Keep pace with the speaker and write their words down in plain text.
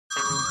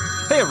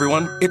Hey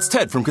everyone, it's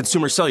Ted from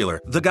Consumer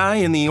Cellular, the guy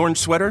in the orange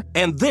sweater,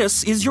 and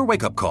this is your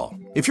wake-up call.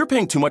 If you're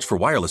paying too much for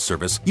wireless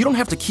service, you don't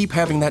have to keep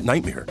having that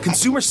nightmare.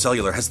 Consumer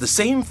Cellular has the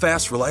same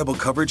fast, reliable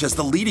coverage as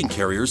the leading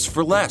carriers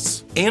for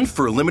less. And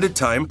for a limited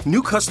time,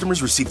 new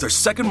customers receive their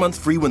second month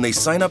free when they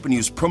sign up and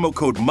use promo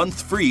code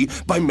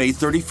MONTHFREE by May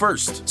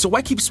 31st. So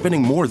why keep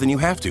spending more than you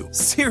have to?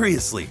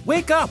 Seriously,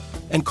 wake up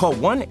and call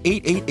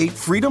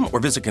 1-888-FREEDOM or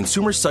visit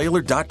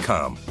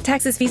consumercellular.com.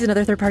 Taxes, fees, and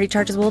other third-party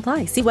charges will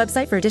apply. See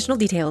website for additional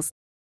details.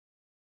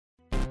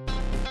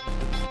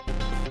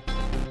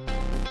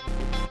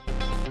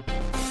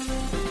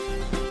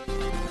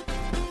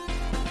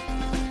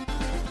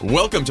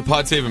 Welcome to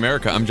Pod Save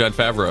America. I'm John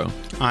Favreau.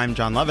 I'm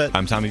John Lovett.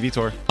 I'm Tommy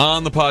Vitor.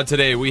 On the pod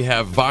today, we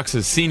have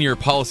Vox's senior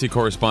policy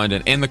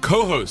correspondent and the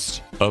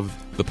co-host of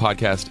the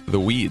podcast, The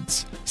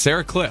Weeds,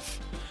 Sarah Cliff.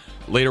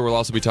 Later, we'll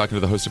also be talking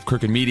to the host of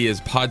Crooked Media's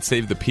Pod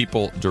Save the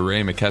People,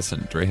 DeRay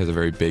McKesson. DeRay has a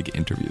very big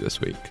interview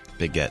this week.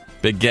 Big get.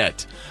 Big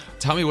get.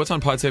 Tell me, what's on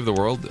Pod Save the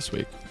World this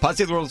week? Pod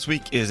Save the World this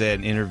week is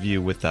an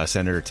interview with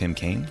Senator Tim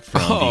Kaine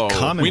from the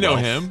Commonwealth we know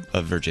him.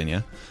 of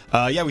Virginia.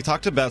 We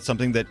talked about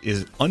something that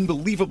is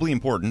unbelievably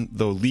important,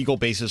 the legal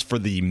basis for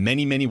the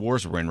many, many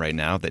wars we're in right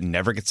now that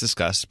never gets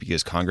discussed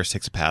because Congress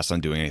takes a pass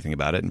on doing anything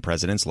about it, and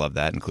presidents love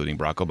that, including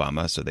Barack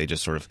Obama, so they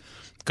just sort of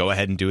go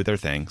ahead and do their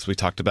thing. So we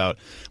talked about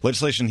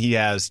legislation he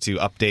has to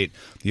update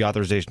the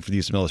authorization for the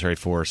use of military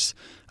force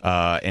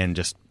and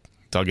just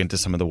dug into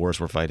some of the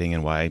wars we're fighting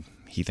and why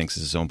he thinks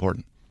this is so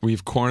important.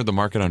 We've cornered the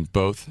market on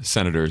both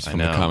senators from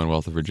the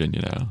Commonwealth of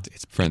Virginia now.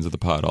 It's friends of the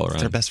pod all around.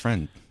 It's our best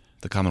friend,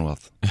 the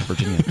Commonwealth of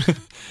Virginia.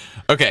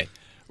 Okay,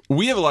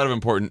 we have a lot of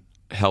important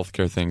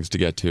healthcare things to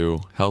get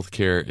to.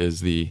 Healthcare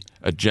is the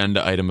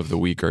agenda item of the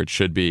week, or it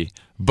should be.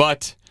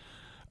 But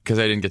because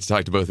I didn't get to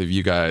talk to both of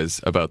you guys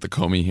about the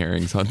Comey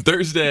hearings on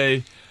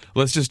Thursday,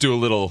 let's just do a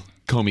little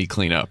Comey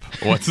cleanup.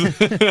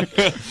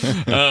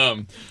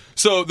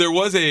 So there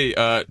was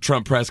a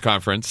Trump press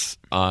conference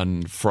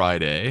on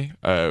Friday.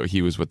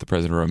 He was with the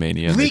president of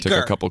Romania, and they took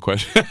a couple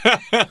questions.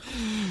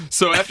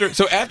 So after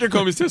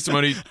Comey's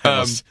testimony,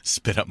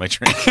 spit up my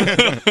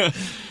drink.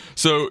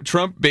 So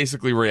Trump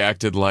basically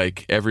reacted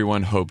like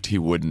everyone hoped he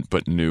wouldn't,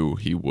 but knew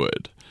he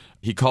would.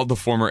 He called the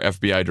former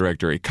FBI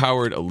director a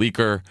coward, a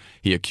leaker.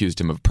 He accused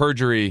him of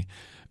perjury.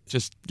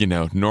 Just,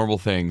 normal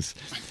things.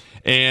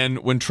 And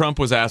when Trump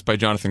was asked by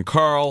Jonathan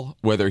Karl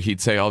whether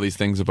he'd say all these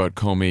things about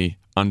Comey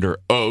under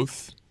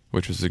oath,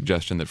 which was a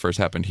suggestion that first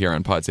happened here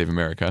on Pod Save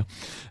America,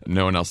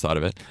 no one else thought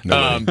of it.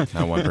 Not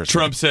one person.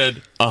 Trump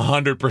said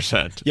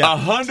 100%. Yeah.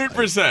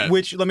 100%.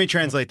 Which, let me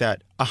translate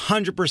that.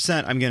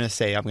 100% I'm going to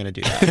say I'm going to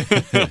do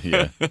that.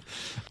 Yeah.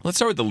 Let's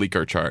start with the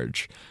leaker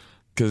charge.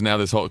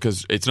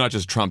 Because it's not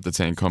just Trump that's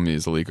saying Comey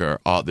is a leaker.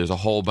 There's a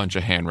whole bunch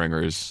of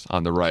hand-wringers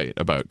on the right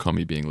about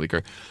Comey being a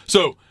leaker.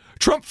 So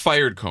Trump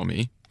fired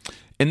Comey,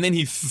 and then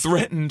he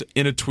threatened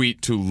in a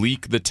tweet to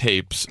leak the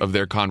tapes of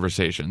their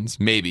conversations.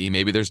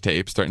 Maybe there's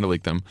tapes, threatened to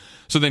leak them.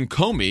 So then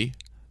Comey,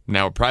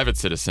 now a private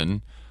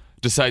citizen,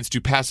 decides to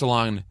pass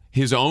along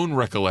his own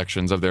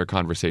recollections of their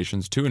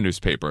conversations to a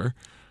newspaper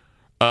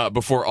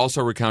before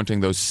also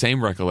recounting those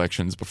same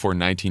recollections before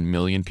 19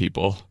 million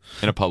people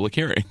in a public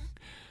hearing.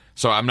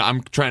 So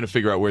I'm trying to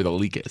figure out where the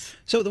leak is.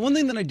 So the one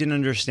thing that I didn't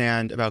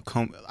understand about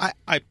Comey,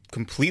 I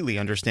completely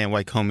understand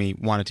why Comey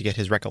wanted to get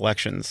his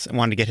recollections and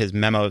wanted to get his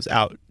memos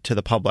out to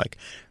the public.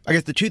 I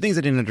guess the two things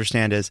I didn't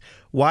understand is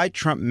why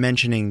Trump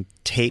mentioning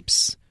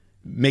tapes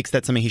makes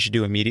that something he should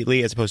do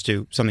immediately as opposed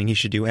to something he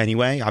should do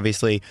anyway.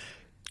 Obviously,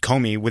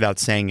 Comey, without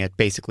saying it,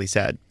 basically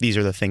said these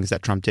are the things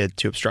that Trump did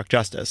to obstruct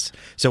justice.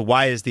 So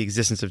why is the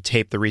existence of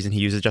tape the reason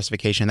he uses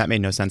justification? That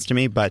made no sense to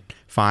me, but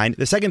fine.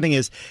 The second thing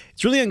is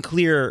it's really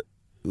unclear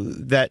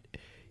that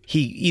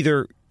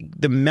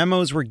the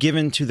memos were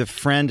given to the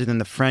friend and then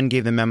the friend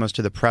gave the memos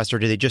to the press, or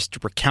did they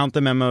just recount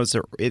the memos?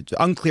 Or it's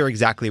unclear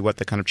exactly what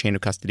the kind of chain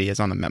of custody is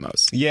on the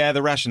memos. Yeah,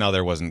 the rationale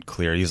there wasn't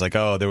clear. He's like,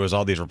 there was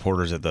all these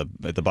reporters at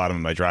the bottom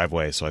of my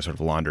driveway, so I sort of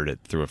laundered it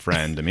through a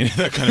friend. I mean,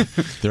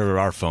 there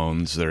are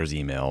phones, there's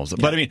emails. Yeah.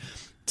 But I mean,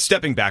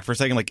 stepping back for a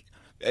second,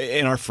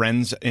 and our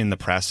friends in the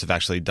press have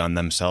actually done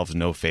themselves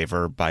no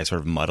favor by sort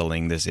of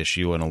muddling this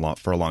issue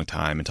for a long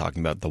time and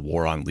talking about the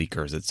war on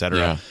leakers, et cetera.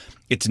 Yeah.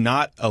 It's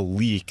not a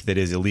leak that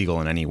is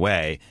illegal in any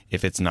way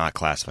if it's not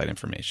classified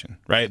information,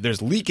 right?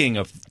 There's leaking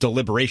of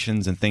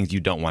deliberations and things you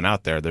don't want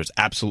out there. There's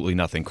absolutely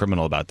nothing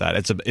criminal about that.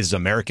 It's as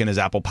American as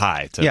apple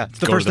pie. It's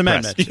the First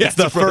Amendment. It's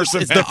the First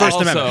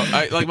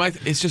Amendment.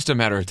 It's just a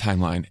matter of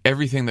timeline.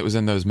 Everything that was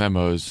in those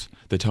memos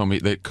that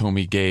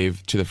Comey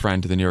gave to the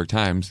friend to the New York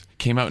Times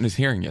came out in his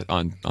hearing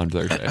on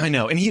Thursday. I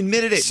know, and he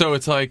admitted it. So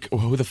it's like,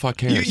 well, who the fuck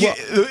cares?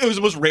 It was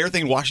the most rare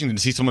thing in Washington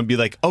to see someone be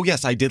like, "Oh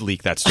yes, I did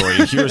leak that story.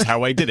 Here's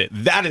how I did it."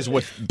 That is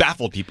what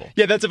baffled people.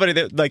 Yeah, that's so funny.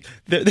 The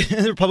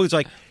Republicans are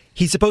like,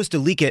 he's supposed to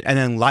leak it and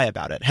then lie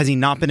about it. Has he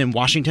not been in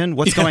Washington?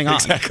 What's going on?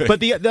 Exactly.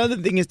 But the other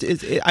thing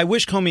is I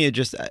wish Comey had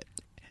just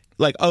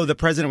the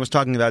president was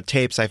talking about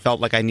tapes. I felt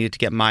like I needed to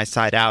get my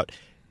side out.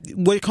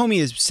 What Comey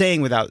is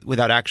saying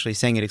without actually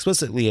saying it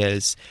explicitly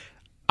is,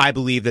 I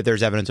believe that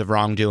there's evidence of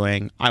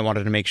wrongdoing. I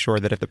wanted to make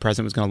sure that if the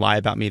president was going to lie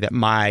about me, that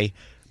my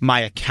my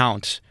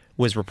account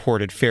was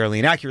reported fairly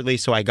and accurately,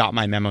 so I got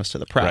my memos to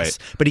the press.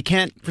 Right. But he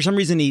can't, for some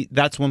reason,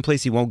 that's one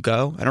place he won't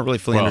go. I don't really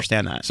fully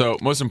understand that. So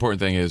most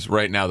important thing is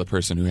right now the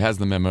person who has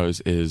the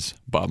memos is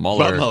Bob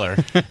Mueller. Bob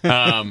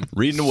Mueller.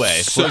 Reading away,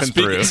 So flipping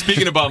through.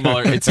 speaking of Bob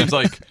Mueller, it seems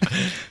like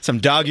Some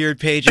dog-eared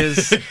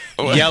pages,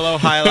 yellow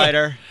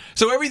highlighter.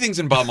 so everything's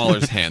in Bob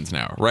Mueller's hands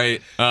now,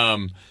 right?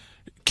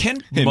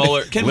 Can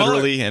Mueller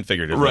Literally and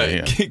figuratively.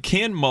 right? Yeah.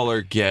 Can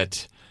Mueller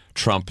get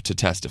Trump to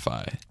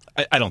testify?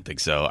 I don't think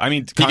so. I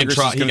mean, He can Congress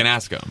try. is He gonna- can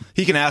ask him.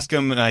 He can ask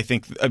him, and I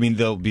think,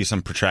 there'll be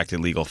some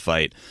protracted legal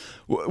fight,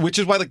 which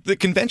is why, like, the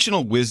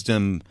conventional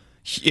wisdom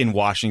in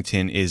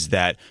Washington is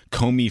that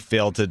Comey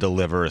failed to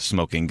deliver a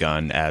smoking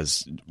gun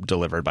as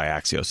delivered by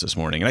Axios this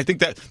morning. And I think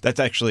that's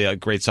actually a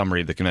great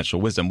summary of the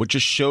conventional wisdom, which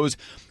just shows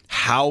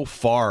how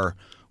far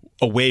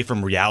away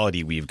from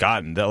reality we've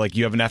gotten. That, like,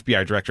 you have an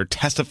FBI director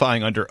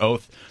testifying under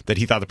oath that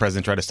he thought the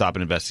president tried to stop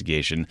an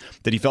investigation,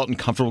 that he felt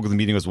uncomfortable because the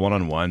meeting was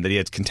one-on-one, that he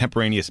had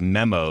contemporaneous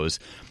memos,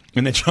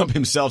 and then Trump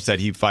himself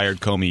said he fired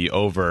Comey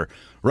over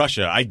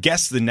Russia. I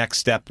guess the next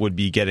step would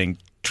be getting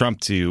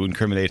Trump to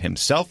incriminate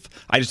himself.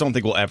 I just don't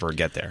think we'll ever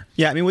get there.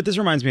 Yeah, I mean, what this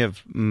reminds me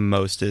of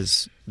most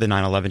is the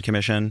 9/11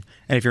 Commission.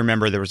 And if you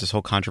remember, there was this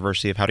whole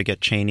controversy of how to get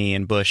Cheney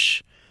and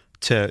Bush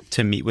to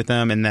meet with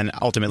them. And then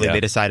ultimately Yeah. they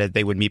decided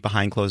they would meet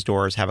behind closed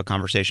doors, have a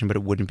conversation, but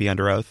it wouldn't be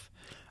under oath.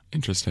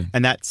 Interesting.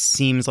 And that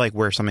seems like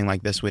where something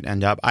like this would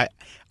end up.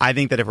 I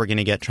think that if we're going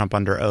to get Trump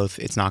under oath,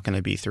 it's not going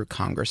to be through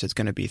Congress. It's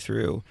going to be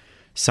through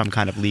some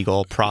kind of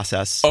legal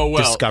process,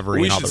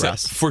 discovery, we and all should the say,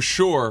 rest. for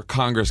sure,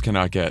 Congress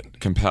cannot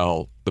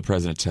compel the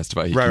president to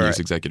testify. He can use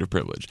executive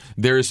privilege.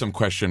 There is some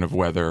question of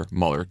whether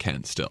Mueller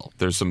can still.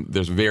 There's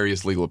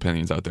various legal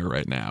opinions out there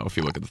right now if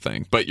you look at the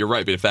thing. But you're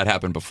right. But if that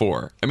happened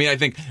before, I mean, I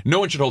think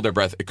no one should hold their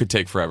breath. It could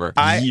take forever.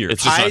 Years.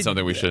 It's just not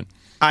something we should.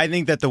 I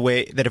think that the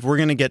way that if we're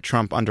going to get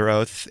Trump under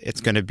oath,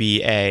 it's going to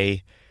be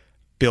a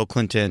Bill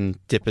Clinton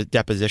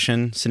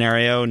deposition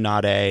scenario,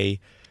 not a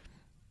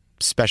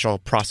special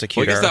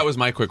prosecutor. Well, I guess that was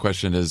my quick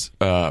question is,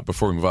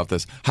 before we move off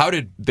this, how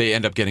did they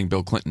end up getting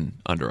Bill Clinton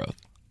under oath?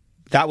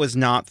 That was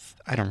not.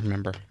 I don't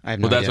remember. I have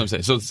no Well, that's idea. what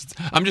I'm saying.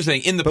 So I'm just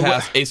saying, in the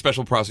past, a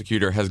special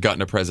prosecutor has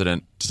gotten a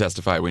president to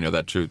testify. We know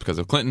that truth because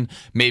of Clinton.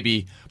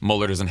 Maybe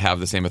Mueller doesn't have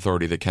the same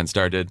authority that Ken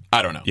Starr did.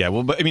 I don't know. Yeah,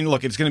 well, but I mean,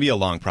 look, it's going to be a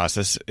long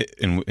process,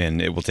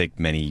 and it will take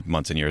many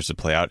months and years to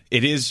play out.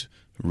 It is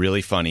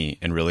really funny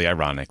and really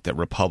ironic that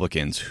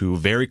Republicans, who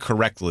very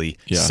correctly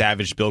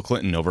savaged Bill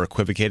Clinton over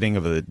equivocating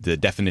of the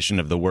definition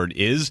of the word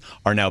is,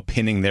 are now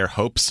pinning their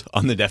hopes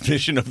on the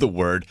definition of the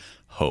word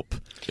hope.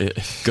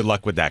 Good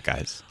luck with that,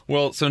 guys.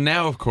 Well, so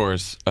now, of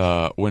course,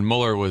 when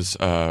Mueller was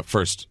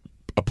first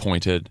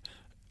appointed,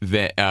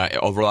 a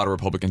lot of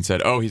Republicans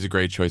said, oh, he's a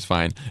great choice,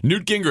 fine.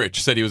 Newt Gingrich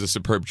said he was a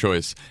superb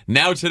choice.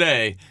 Now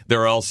today,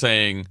 they're all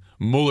saying,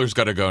 Mueller's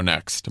got to go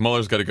next.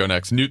 Mueller's got to go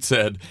next. Newt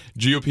said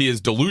GOP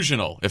is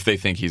delusional if they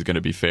think he's going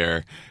to be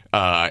fair.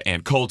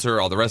 And Coulter,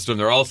 all the rest of them,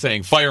 they're all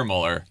saying fire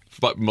Mueller,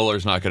 but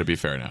Mueller's not going to be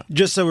fair now.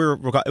 Just so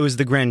it was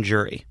the grand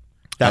jury.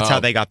 That's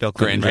how they got Bill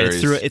Clinton. Grand Right?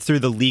 juries. It's through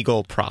the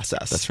legal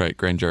process. That's right.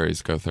 Grand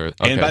juries go through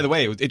it. Okay. And by the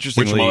way,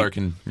 interestingly, which Mueller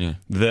can,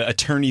 the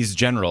attorneys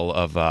general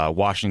of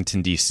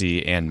Washington,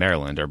 D.C. and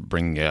Maryland are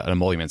bringing an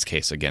emoluments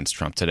case against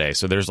Trump today.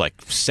 So there's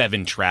like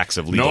 7 tracks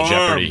of legal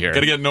jeopardy here. Got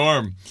to get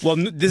Norm. Well,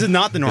 this is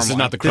not the normal. This is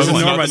not the This Crew is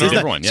one. normal. This is This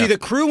is the one, yeah. See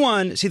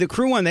the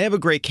crew one. They have a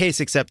great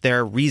case, except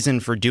their reason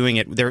for doing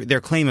it,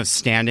 their claim of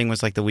standing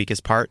was like the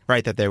weakest part,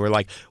 right? That they were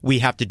like, we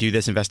have to do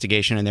this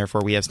investigation, and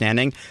therefore we have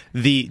standing.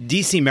 The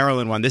D.C.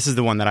 Maryland one, this is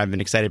the one that I've been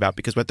excited about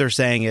because what they're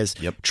saying is,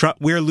 Trump,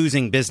 we're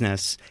losing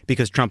business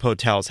because Trump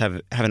hotels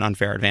have an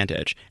unfair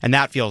advantage, and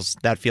that feels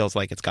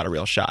like it's got a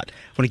real shot.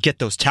 Want to get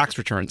those tax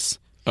returns?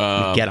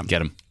 Get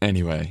them.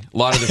 Anyway, a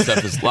lot of this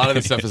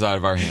stuff is out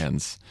of our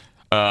hands.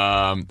 But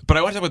I want to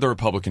talk about the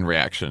Republican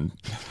reaction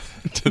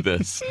to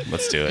this.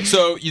 Let's do it.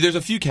 So there's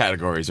a few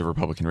categories of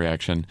Republican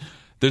reaction.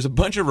 There's a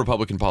bunch of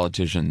Republican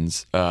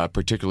politicians,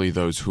 particularly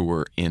those who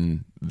were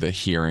in the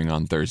hearing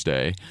on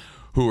Thursday,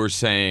 who were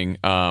saying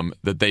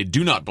that they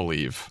do not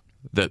believe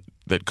that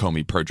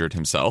Comey perjured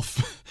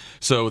himself.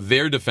 So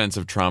their defense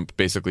of Trump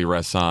basically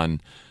rests on,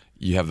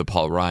 you have the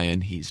Paul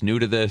Ryan, he's new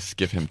to this,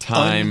 give him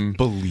time.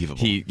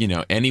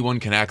 Unbelievable. Anyone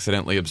can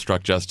accidentally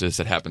obstruct justice.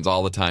 It happens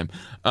all the time.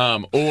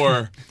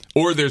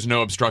 Or there's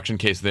no obstruction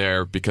case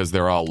there because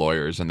they're all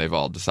lawyers and they've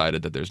all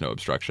decided that there's no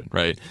obstruction,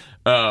 right?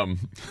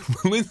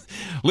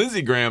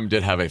 Lindsey Graham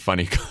did have a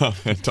funny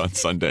comment on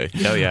Sunday.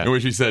 Oh, yeah. In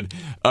which he said,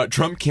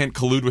 Trump can't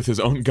collude with his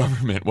own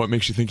government. What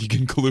makes you think he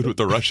can collude with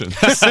the Russians?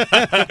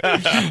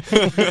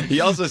 He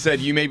also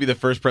said, you may be the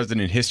first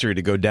president in history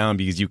to go down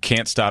because you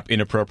can't stop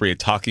inappropriate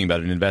talking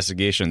about an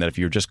investigation that if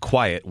you're just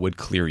quiet would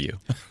clear you.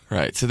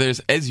 Right. So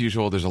there's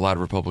a lot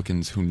of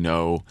Republicans who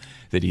know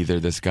that either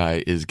this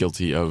guy is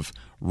guilty of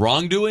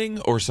wrongdoing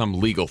or some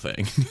legal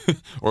thing,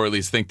 or at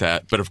least think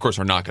that, but of course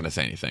are not going to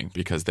say anything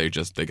because they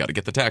got to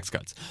get the tax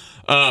cuts.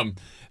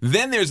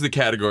 Then there's the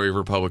category of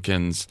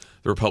Republicans,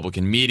 the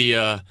Republican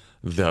media,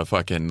 the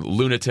fucking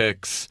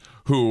lunatics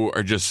who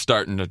are just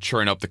starting to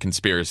churn up the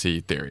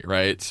conspiracy theory,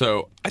 right?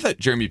 So I thought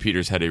Jeremy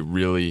Peters had a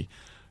really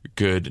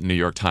good New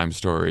York Times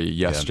story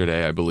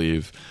yesterday, I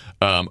believe,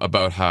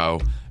 about how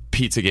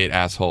Pizzagate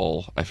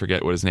asshole, I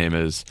forget what his name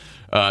is,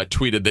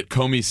 tweeted that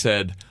Comey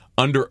said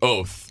under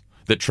oath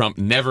that Trump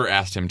never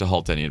asked him to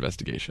halt any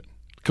investigation.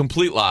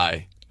 Complete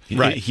lie.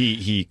 Right.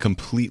 He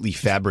completely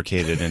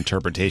fabricated an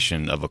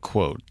interpretation of a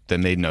quote that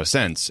made no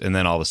sense, and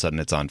then all of a sudden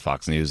it's on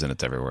Fox News and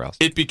it's everywhere else.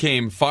 It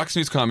became Fox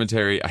News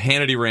commentary, a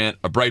Hannity rant,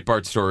 a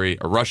Breitbart story,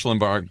 a Rush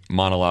Limbaugh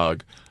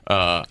monologue.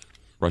 Rush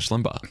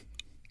Limbaugh. I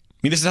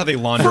mean, this is how they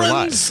launder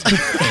lies.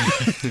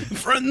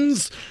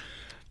 Friends,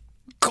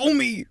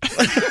 Comey,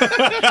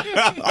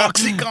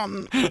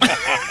 Oxycontin,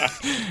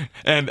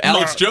 and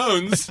Alex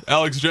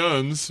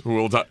Jones, who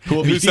will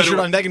be featured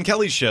on Megyn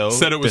Kelly's show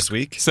this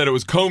week, said it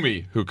was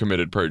Comey who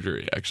committed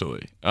perjury.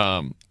 Actually,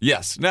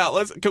 yes. Now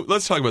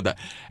let's talk about that.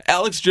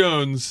 Alex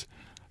Jones,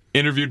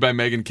 interviewed by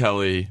Megyn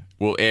Kelly,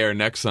 will air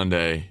next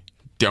Sunday.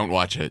 Don't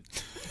watch it.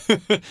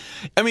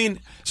 I mean,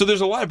 so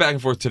there's a lot of back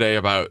and forth today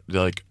about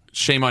like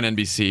shame on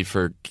NBC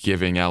for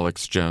giving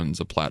Alex Jones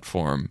a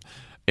platform,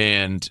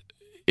 and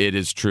it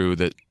is true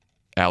that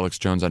Alex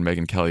Jones on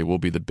Megyn Kelly will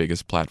be the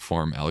biggest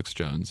platform Alex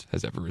Jones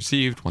has ever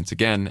received. Once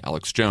again,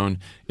 Alex Jones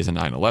is a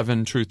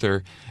 9/11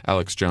 truther.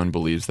 Alex Jones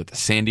believes that the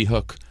Sandy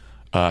Hook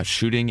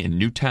shooting in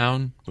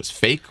Newtown was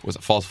fake, was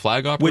a false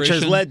flag operation.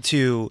 Which has led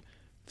to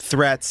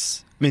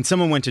threats. I mean,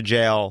 someone went to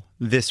jail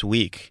this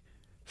week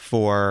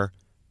for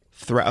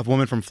a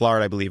woman from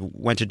Florida, I believe,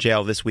 went to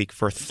jail this week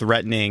for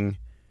threatening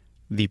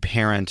the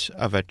parent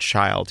of a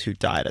child who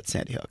died at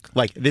Sandy Hook.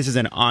 Like, this is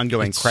an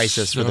ongoing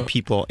crisis for the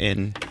people at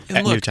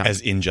Newtown.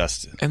 As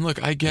injustice. And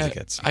look, I get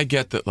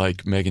that,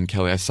 like, Megyn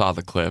Kelly, I saw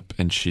the clip,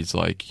 and she's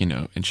like, you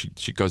know, and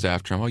she goes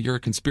after him, oh, you're a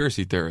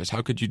conspiracy theorist.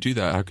 How could you do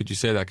that? How could you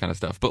say that kind of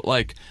stuff? But,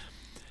 like,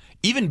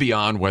 even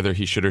beyond whether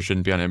he should or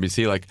shouldn't be on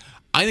NBC, like,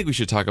 I think we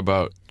should talk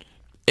about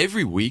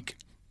every week,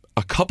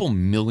 a couple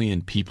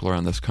million people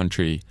around this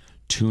country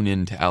tune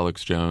in to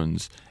Alex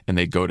Jones, and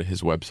they go to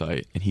his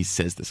website, and he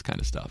says this kind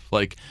of stuff.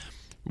 Like,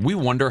 we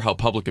wonder how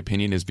public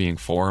opinion is being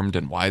formed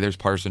and why there's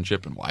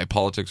partisanship and why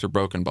politics are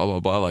broken, blah, blah,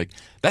 blah. Like,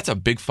 that's a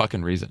big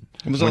fucking reason.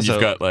 It was when also,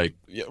 you've got, like...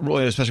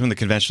 especially when the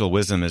conventional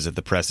wisdom is that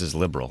the press is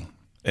liberal.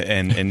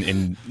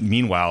 And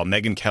meanwhile,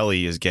 Megyn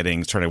Kelly is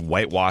trying to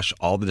whitewash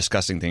all the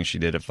disgusting things she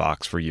did at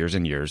Fox for years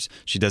and years.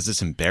 She does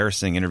this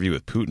embarrassing interview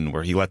with Putin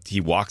where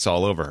he walks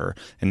all over her.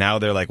 And now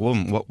they're like, well,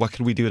 what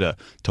could we do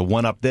to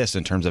one up this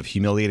in terms of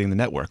humiliating the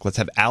network? Let's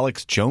have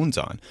Alex Jones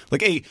on.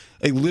 Like a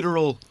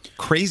literal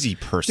crazy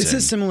person. This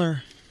is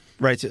similar.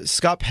 Right. So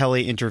Scott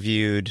Pelley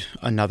interviewed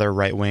another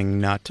right-wing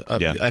nut,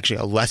 actually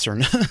a lesser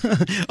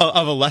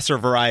of a lesser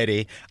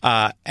variety.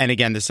 And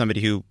again, this is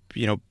somebody who,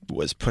 you know,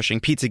 was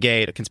pushing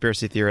Pizzagate, a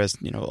conspiracy theorist,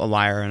 you know, a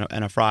liar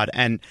and a fraud.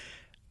 And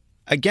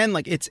again,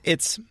 like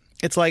it's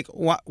like,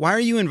 why are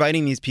you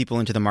inviting these people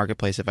into the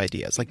marketplace of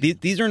ideas? Like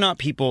these are not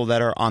people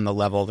that are on the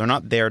level. They're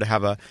not there to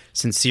have a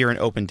sincere and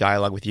open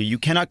dialogue with you. You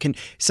cannot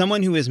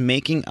someone who is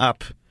making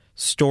up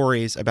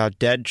stories about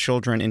dead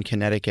children in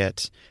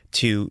Connecticut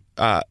to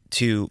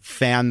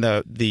fan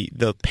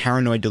the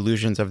paranoid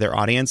delusions of their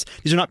audience.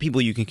 These are not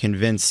people you can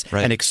convince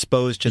and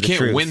expose to the truth.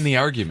 You can't win the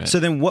argument. So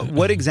then,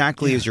 what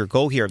exactly is your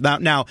goal here?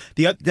 Now,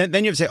 then you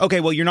have to say, okay,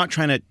 well, you're not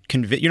trying to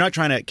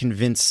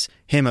convince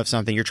him of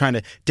something. You're trying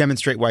to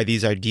demonstrate why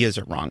these ideas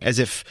are wrong, as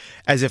if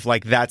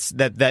like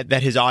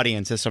that his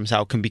audience is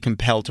somehow can be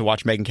compelled to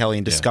watch Megyn Kelly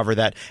and discover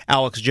that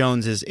Alex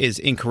Jones is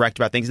incorrect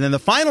about things. And then the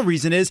final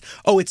reason is,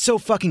 oh, it's so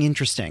fucking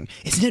interesting.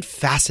 Isn't it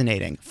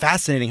fascinating?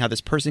 Fascinating how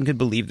this person could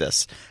believe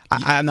this.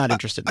 I'm not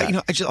interested in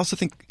that. I just also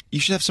think you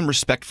should have some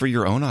respect for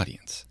your own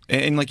audience.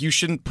 And like, you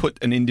shouldn't put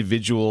an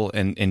individual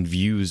and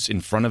views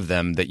in front of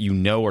them that you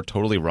know are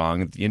totally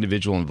wrong. The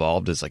individual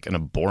involved is like an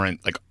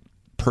abhorrent, like,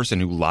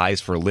 person who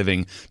lies for a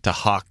living to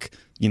hawk,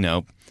 you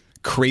know,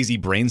 crazy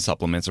brain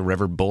supplements or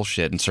whatever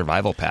bullshit and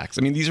survival packs.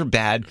 I mean, these are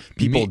bad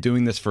people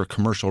doing this for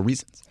commercial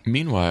reasons.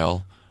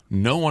 Meanwhile,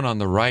 no one on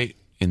the right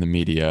in the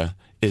media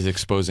is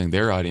exposing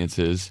their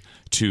audiences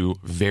to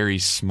very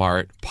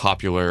smart,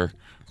 popular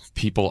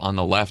people on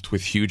the left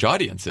with huge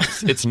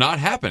audiences. It's not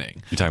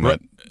happening. You're talking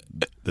about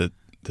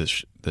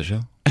the show?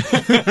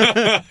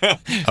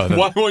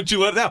 Why won't you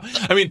let it out?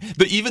 I mean,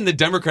 even the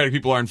Democratic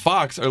people on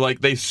Fox are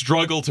like, they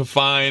struggle to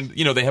find,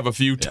 you know, they have a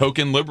few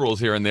token liberals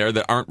here and there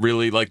that aren't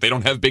really, like, they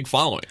don't have big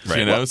followings,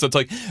 you know? So it's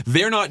like,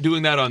 they're not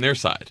doing that on their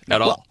side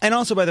at all. And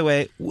also, by the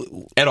way,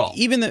 at all.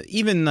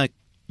 Even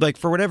like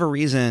for whatever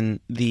reason,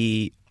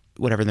 the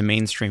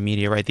mainstream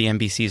media, right, the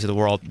NBCs of the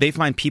world, they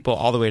find people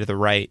all the way to the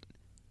right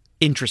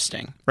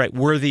interesting, right?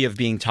 Worthy of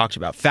being talked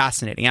about.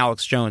 Fascinating.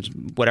 Alex Jones,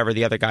 whatever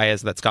the other guy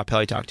is that Scott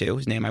Pelley talked to,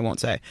 whose name I won't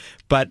say.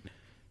 But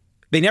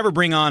they never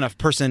bring on a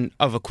person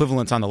of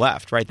equivalence on the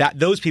left, right?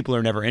 Those people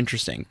are never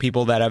interesting.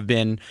 People that have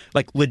been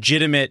like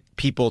legitimate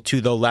people to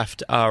the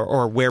left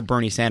or where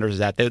Bernie Sanders is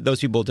at. Those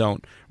people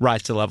don't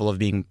rise to the level of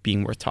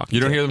being worth talking to.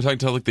 You don't hear them talking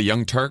to like the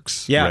Young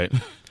Turks? Yeah. Right.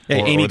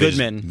 Amy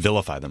Goodman.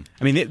 Vilify them.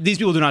 I mean, these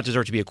people do not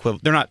deserve to be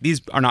equivalent.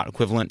 These are not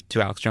equivalent to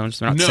Alex Jones.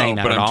 They're not saying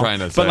that at all. I'm trying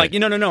to say. But like,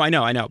 no, I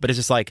know. But it's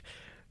just like,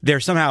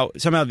 there's somehow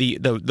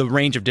the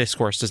range of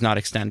discourse does not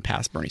extend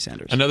past Bernie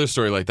Sanders. Another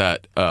story like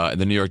that,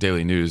 the New York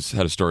Daily News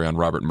had a story on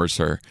Robert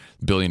Mercer,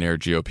 billionaire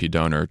GOP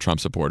donor, Trump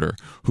supporter,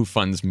 who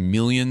funds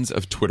millions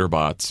of Twitter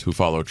bots who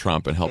follow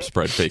Trump and help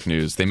spread fake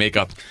news. They make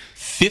up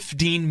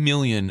 15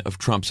 million of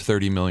Trump's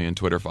 30 million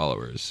Twitter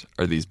followers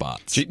are these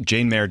bots.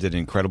 Jane Mayer did an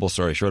incredible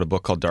story. She wrote a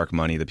book called Dark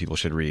Money that people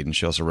should read, and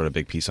she also wrote a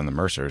big piece on the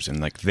Mercers. And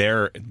like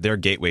their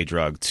gateway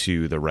drug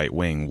to the right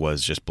wing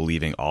was just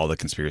believing all the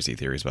conspiracy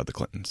theories about the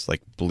Clintons.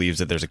 Like believes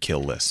that there's a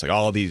kill list, like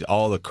all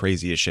the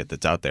craziest shit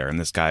that's out there. And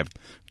this guy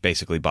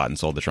basically bought and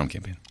sold the Trump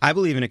campaign. I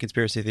believe in a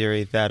conspiracy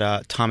theory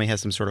that Tommy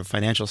has some sort of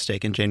financial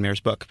stake in Jane Mayer's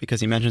book because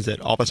he mentions it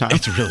all the time.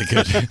 It's really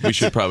good. we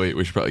should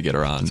probably get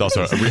her on. It's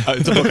also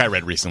it's a book I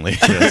read recently.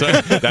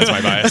 That's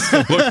my bias.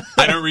 Look,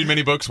 I don't read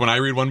many books. When I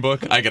read one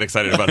book, I get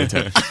excited about it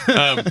too.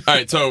 All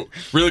right, so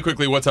really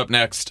quickly, what's up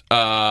next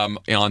on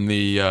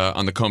the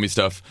Comey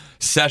stuff?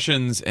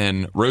 Sessions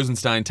and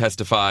Rosenstein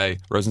testify.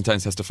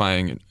 Rosenstein's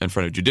testifying in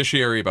front of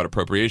Judiciary about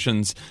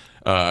appropriations.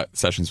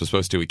 Sessions was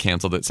supposed to. He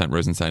canceled it, sent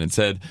Rosenstein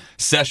instead.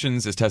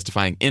 Sessions is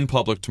testifying in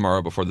public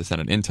tomorrow before the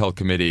Senate Intel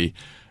Committee.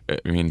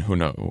 I mean, who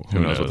knows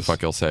what the fuck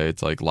he'll say?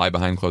 It's like lie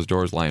behind closed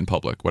doors, lie in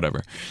public,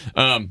 whatever.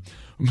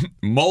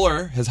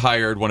 Mueller has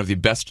hired one of the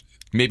best,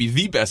 maybe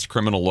the best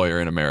criminal lawyer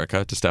in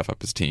America to staff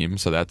up his team.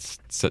 So that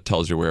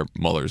tells you where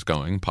Mueller's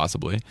going,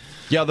 possibly.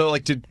 Yeah, though,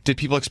 like, did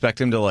people expect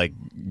him to like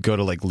go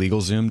to like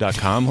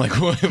LegalZoom.com?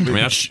 Like, what? I mean,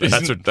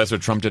 that's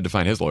what Trump did to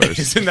find his lawyers.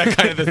 Isn't that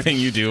kind of the thing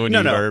you do when you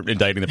are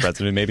indicting the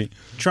president? Maybe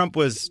Trump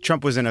was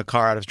in a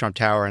car out of Trump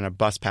Tower, and a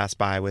bus passed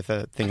by with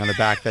a thing on the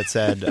back that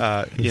said,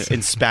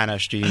 in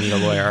Spanish, "Do you need a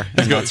lawyer?"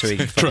 And that's where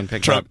he fucking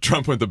picked up.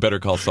 Trump went the Better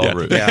Call Saul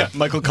route. Yeah.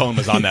 Michael Cohen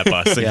was on that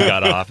bus, and he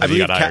got off. And he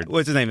got hired.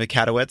 What's his name?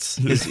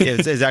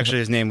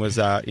 Katowitz. His name was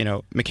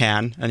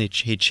McCann, and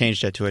he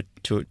changed it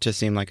to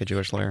seem like a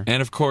Jewish lawyer.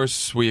 And of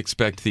course, we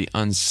expect the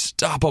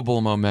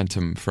unstoppable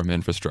momentum from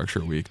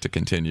Infrastructure Week to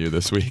continue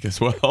this week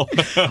as well.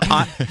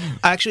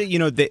 Actually,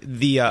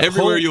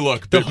 everywhere you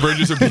look,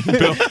 bridges are being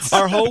built.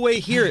 Our whole way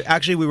here,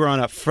 actually, we were on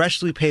a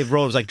freshly paved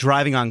road. It was like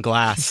driving on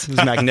glass. It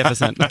was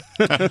magnificent. All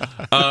right,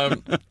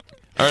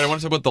 I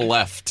want to talk about the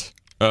left.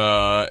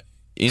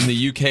 In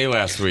the UK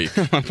last week.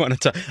 I want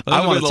to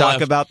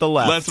talk about the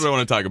left. That's what I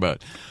want to talk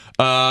about.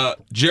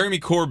 Jeremy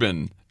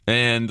Corbyn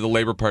and the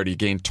Labour Party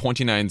gained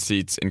 29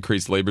 seats,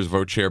 increased Labour's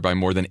vote share by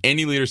more than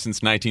any leader since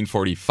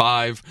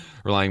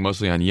 1945, relying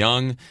mostly on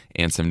young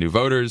and some new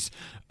voters.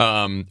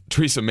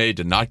 Theresa May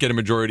did not get a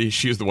majority.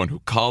 She was the one who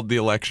called the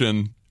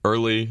election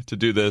early to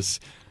do this.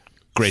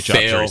 Great job,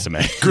 Theresa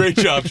May. Great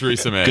job,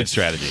 Theresa May. Good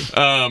strategy.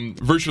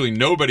 Virtually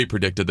nobody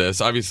predicted this.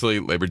 Obviously,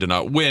 Labour did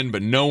not win,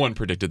 but no one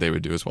predicted they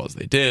would do as well as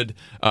they did,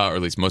 or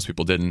at least most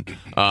people didn't.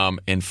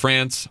 In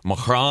France,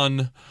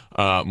 Macron,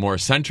 more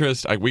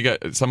centrist. We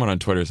got someone on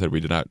Twitter said we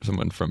did not.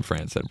 Someone from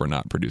France said we're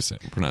not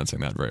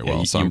pronouncing that very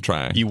well. So I'm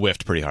trying. You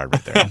whiffed pretty hard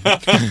right there.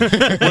 what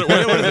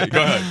is it?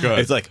 Go ahead.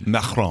 It's like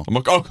Macron.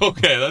 Oh,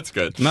 okay, that's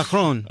good.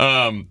 Macron.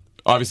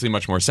 Obviously,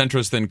 much more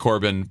centrist than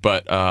Corbyn,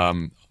 but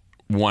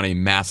won a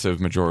massive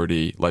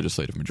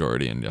legislative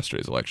majority in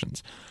yesterday's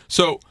elections.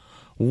 So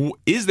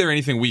is there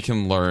anything we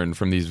can learn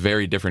from these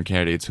very different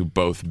candidates who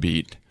both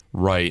beat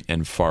right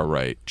and far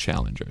right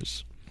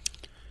challengers?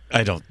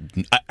 I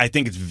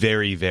think it's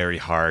very, very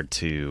hard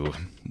to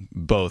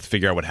both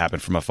figure out what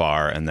happened from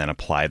afar and then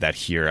apply that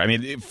here. I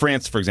mean,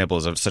 France, for example,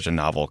 is such a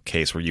novel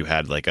case where you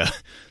had like a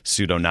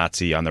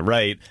pseudo-Nazi on the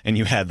right and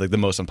you had like the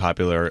most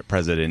unpopular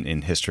president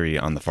in history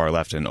on the far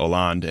left in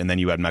Hollande, and then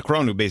you had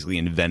Macron, who basically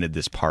invented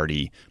this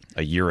party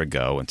a year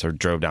ago and sort of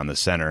drove down the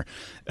center.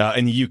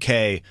 In the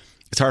UK,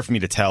 it's hard for me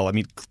to tell. I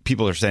mean,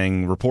 people are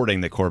reporting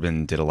that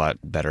Corbyn did a lot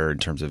better in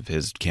terms of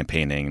his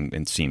campaigning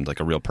and seemed like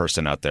a real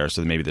person out there.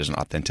 So maybe there's an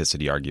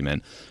authenticity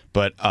argument.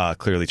 But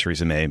clearly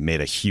Theresa May made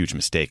a huge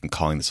mistake in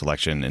calling this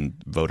election,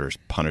 and voters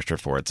punished her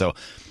for it. So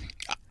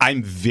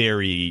I'm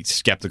very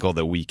skeptical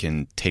that we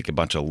can take a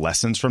bunch of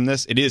lessons from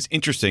this. It is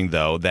interesting,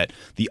 though, that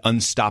the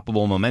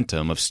unstoppable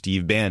momentum of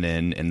Steve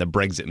Bannon and the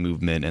Brexit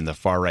movement and the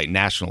far-right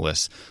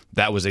nationalists,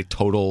 that was a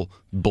total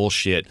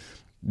bullshit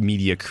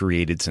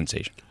media-created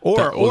sensation.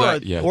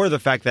 Or the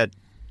fact that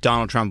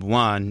Donald Trump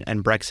won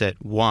and Brexit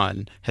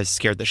won has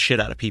scared the shit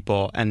out of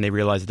people, and they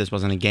realize that this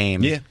wasn't a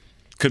game. Yeah,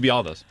 could be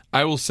all those.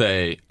 I will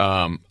say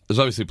there's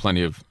obviously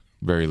plenty of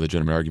very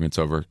legitimate arguments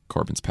over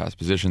Corbyn's past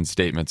positions,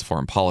 statements,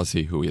 foreign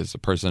policy, who he is as a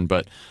person,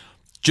 but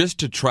just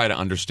to try to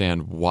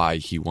understand why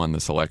he won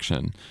this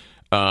election,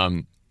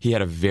 he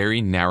had a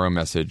very narrow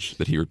message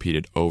that he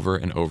repeated over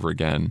and over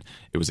again.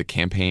 It was a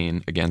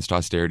campaign against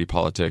austerity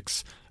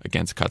politics,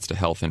 against cuts to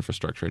health,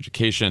 infrastructure,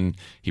 education.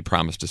 He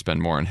promised to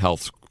spend more on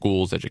health,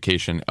 schools,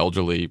 education,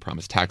 elderly. He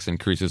promised tax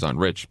increases on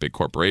rich, big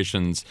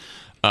corporations.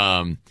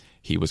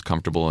 He was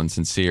comfortable and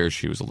sincere.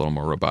 She was a little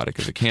more robotic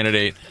as a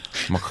candidate.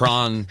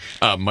 Macron,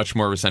 much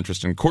more of a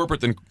centrist and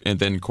corporate than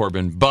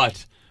Corbyn,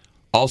 but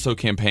also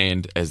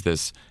campaigned as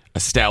this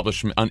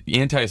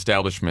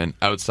anti-establishment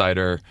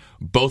outsider.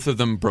 Both of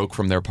them broke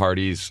from their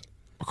parties.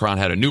 Macron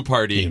had a new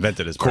party. He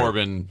invented his party.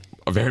 Corbyn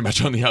very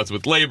much on the outs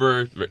with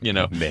Labour.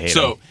 They hate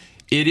so him.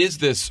 it is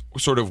this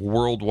sort of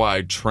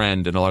worldwide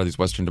trend in a lot of these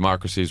Western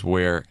democracies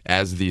where,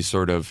 as these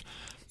sort of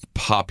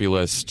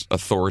populist,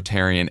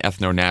 authoritarian,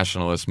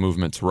 ethno-nationalist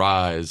movements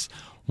rise,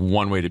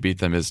 one way to beat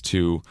them is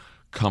to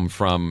come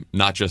from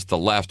not just the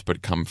left,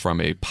 but come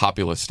from a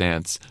populist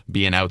stance,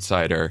 be an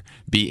outsider,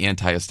 be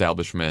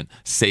anti-establishment,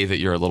 say that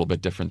you're a little bit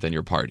different than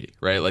your party,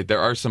 right? Like there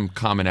are some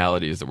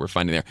commonalities that we're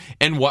finding there.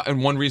 And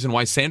one reason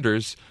why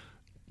Sanders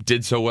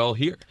did so well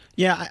here.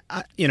 Yeah,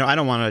 I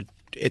don't want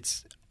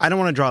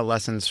to draw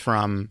lessons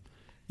from,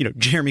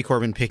 Jeremy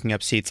Corbyn picking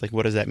up seats. Like,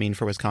 what does that mean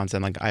for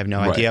Wisconsin? Like, I have no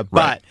idea.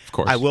 But of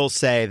course. I will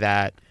say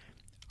that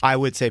I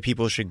would say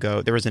people should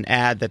go. There was an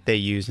ad that they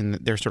used, and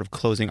their sort of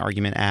closing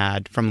argument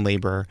ad from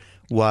Labor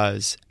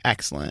was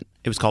excellent.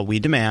 It was called We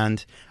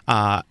Demand,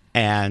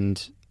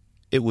 and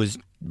it was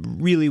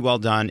really well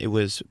done. It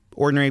was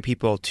ordinary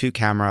people to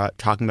camera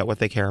talking about what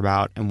they care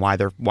about and why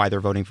they're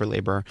voting for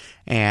Labor.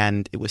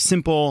 And it was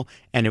simple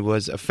and it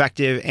was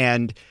effective,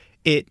 and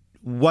it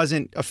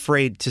wasn't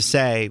afraid to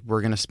say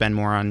we're going to spend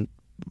more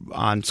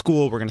on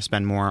school, we're going to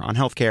spend more on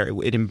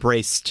healthcare. It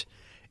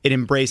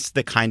embraced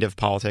the kind of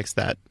politics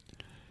that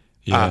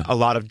a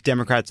lot of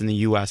Democrats in the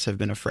U.S. have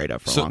been afraid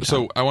of for a long time.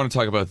 So I want to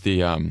talk about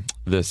the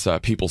this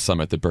People's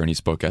Summit that Bernie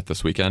spoke at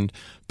this weekend.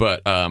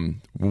 But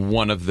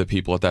one of the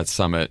people at that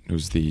summit,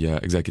 who's the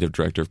executive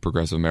director of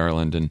Progressive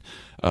Maryland, and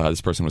this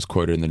person was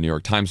quoted in the New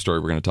York Times story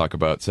we're going to talk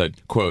about,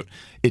 said, quote,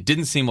 "It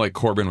didn't seem like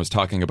Corbyn was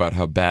talking about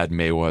how bad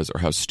May was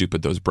or how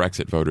stupid those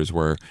Brexit voters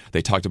were.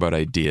 They talked about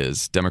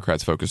ideas.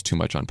 Democrats focus too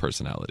much on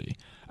personality."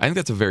 I think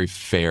that's a very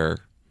fair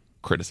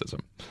criticism.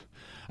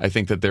 I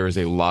think that there is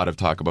a lot of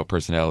talk about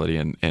personality,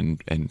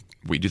 and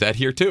we do that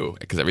here too,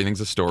 because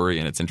everything's a story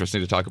and it's interesting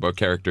to talk about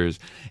characters,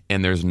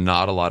 and there's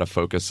not a lot of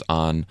focus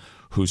on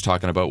who's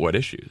talking about what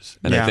issues.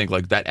 And I think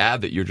like that ad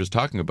that you're just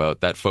talking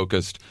about, that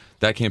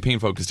campaign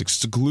focused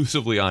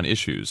exclusively on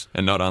issues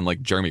and not on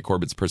like Jeremy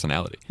Corbyn's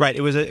personality. Right.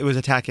 It was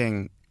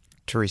attacking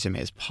Theresa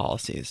May's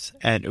policies,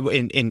 and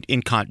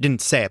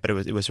didn't say it, but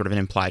it was sort of an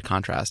implied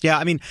contrast. Yeah,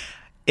 I mean,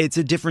 it's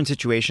a different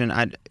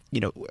situation.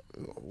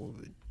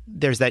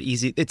 There's that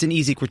it's an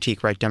easy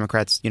critique, right?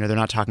 Democrats, they're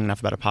not talking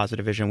enough about a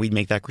positive vision. We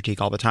make that critique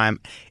all the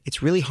time.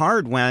 It's really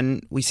hard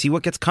when we see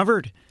what gets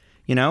covered,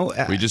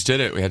 We just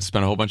did it. We had to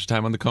spend a whole bunch of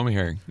time on the Comey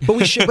hearing. But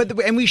we should,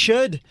 and we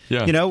should.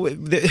 Yeah. No,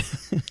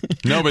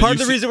 but part of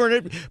the reason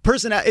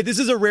this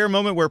is a rare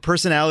moment where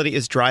personality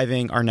is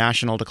driving our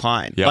national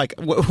decline. Yep. Like,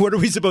 what are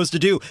we supposed to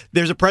do?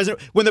 There's a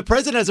president. When the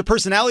president has a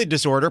personality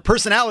disorder,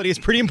 personality is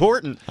pretty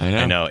important.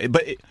 I know.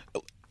 But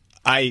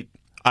I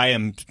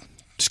am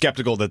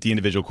skeptical that the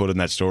individual quoted in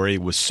that story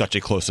was such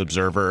a close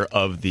observer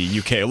of the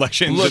UK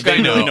elections. Look, that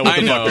they really know what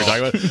the fuck know.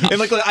 they're talking about. And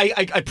like,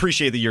 I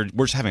appreciate that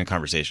we're just having a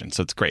conversation,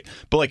 so it's great.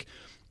 But like,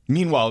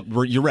 meanwhile,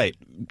 you're right.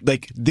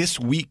 Like this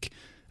week,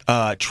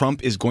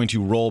 Trump is going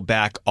to roll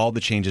back all the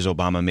changes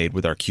Obama made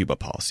with our Cuba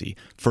policy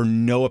for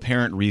no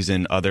apparent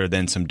reason other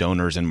than some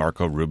donors and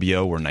Marco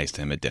Rubio were nice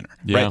to him at dinner.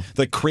 Yeah. Right?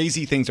 Like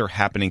crazy things are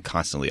happening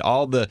constantly.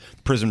 All the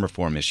prison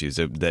reform issues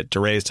that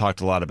DeRay has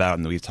talked a lot about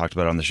and that we've talked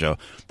about on the show.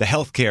 The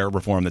healthcare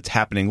reform that's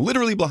happening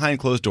literally behind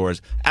closed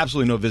doors,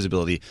 absolutely no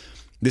visibility.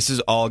 This is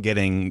all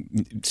getting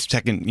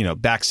second,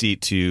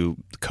 backseat to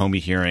the Comey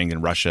hearing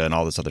and Russia and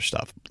all this other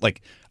stuff.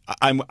 Like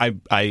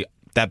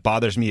that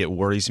bothers me. It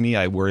worries me.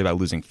 I worry about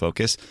losing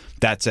focus.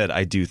 That said,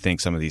 I do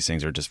think some of these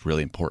things are just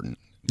really important.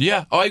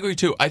 Yeah. Oh, I agree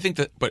too. I think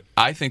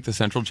the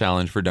central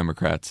challenge for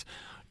Democrats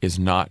is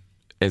not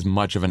as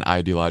much of an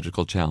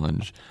ideological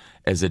challenge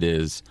as it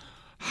is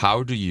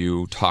how do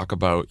you talk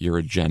about your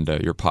agenda,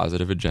 your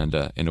positive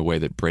agenda, in a way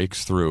that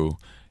breaks through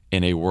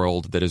in a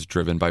world that is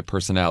driven by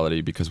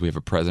personality because we have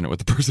a president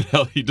with a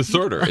personality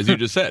disorder, as you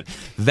just said.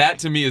 That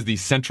to me is the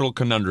central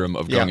conundrum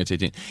of going into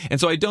 18. And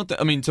so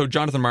so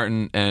Jonathan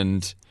Martin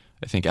and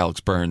I think Alex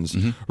Burns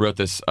wrote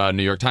this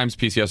New York Times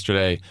piece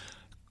yesterday.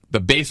 The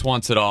base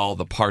wants it all.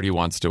 The party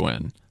wants to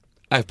win.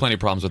 I have plenty of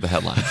problems with the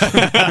headline.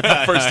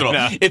 First of all,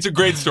 It's a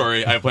great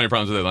story. I have plenty of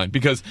problems with the headline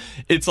because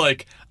it's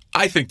like,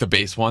 I think the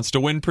base wants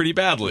to win pretty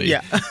badly.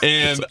 Yeah.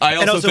 And I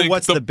also think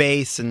what's the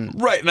base?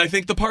 Right. And I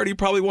think the party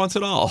probably wants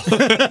it all. So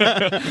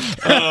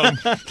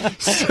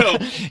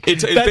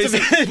it's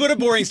basically... What a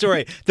boring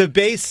story. The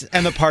base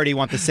and the party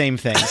want the same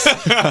things.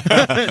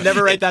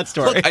 Never write that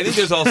story. Look, I think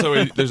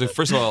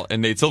first of all,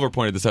 and Nate Silver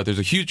pointed this out, there's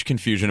a huge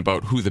confusion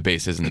about who the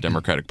base is in the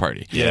Democratic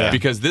Party. Yeah.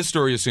 Because this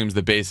story assumes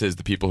the base is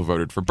the people who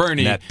voted for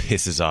Bernie. And that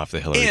pisses off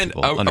the Hillary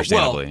people,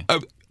 understandably.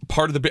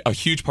 A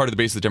huge part of the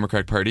base of the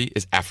Democratic Party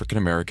is African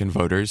American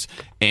voters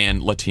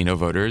and Latino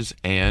voters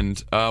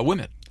and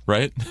women,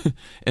 right?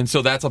 And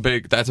so that's a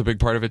big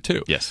part of it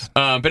too. Yes.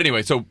 But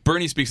anyway, so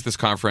Bernie speaks at this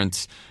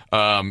conference.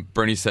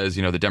 Bernie says,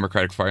 the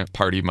Democratic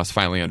Party must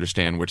finally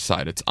understand which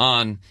side it's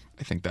on.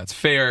 I think that's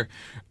fair.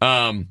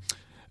 The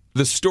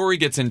story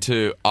gets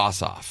into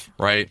Ossoff,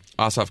 right?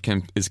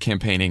 Ossoff is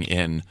campaigning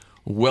in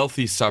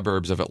wealthy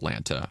suburbs of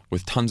Atlanta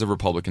with tons of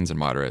Republicans and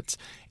moderates.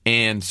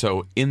 And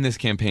so in this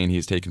campaign,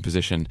 he's taken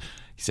position.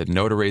 He said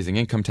no to raising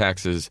income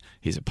taxes.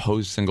 He's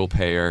opposed single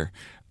payer.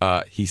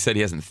 He said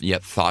he hasn't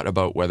yet thought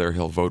about whether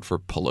he'll vote for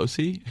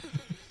Pelosi.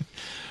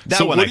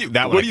 What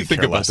do you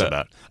think about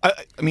that?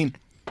 I mean,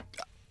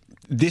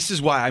 this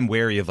is why I'm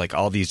wary of like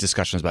all these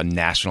discussions about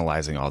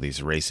nationalizing all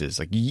these races.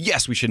 Like,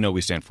 yes, we should know what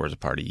we stand for as a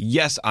party.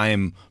 Yes, I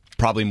am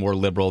probably more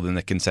liberal than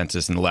the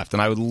consensus in the left,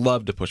 and I would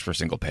love to push for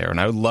single payer,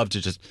 and I would love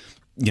to just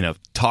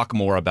talk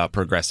more about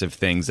progressive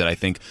things that I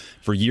think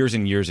for years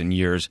and years and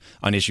years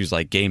on issues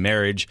like gay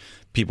marriage,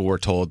 people were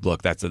told,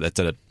 look, that's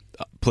a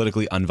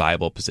politically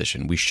unviable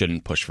position. We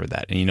shouldn't push for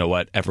that. And you know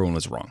what? Everyone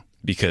was wrong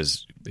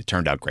because it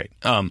turned out great.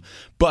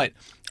 But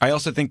I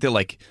also think that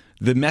like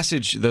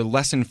the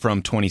lesson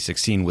from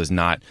 2016 was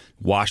not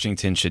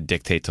Washington should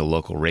dictate to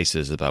local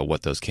races about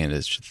what those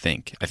candidates should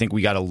think. I think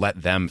we got to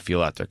let them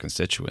feel out their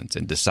constituents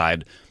and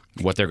decide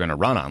what they're going to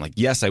run on. Like,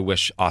 yes, I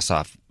wish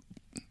Ossoff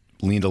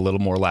leaned a little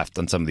more left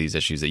on some of these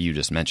issues that you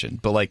just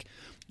mentioned. But like,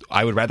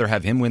 I would rather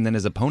have him win than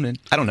his opponent.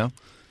 I don't know.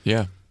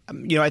 Yeah.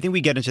 I think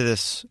we get into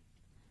this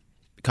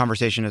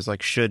conversation as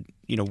like,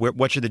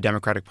 what should the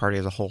Democratic Party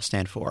as a whole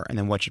stand for? And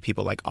then what should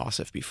people like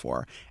Ossoff be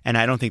for? And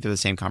I don't think they're the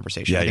same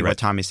conversation. I think what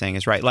Tommy's saying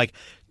is right. Like,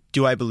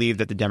 do I believe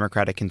that the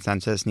Democratic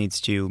consensus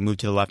needs to move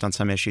to the left on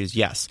some issues?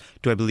 Yes.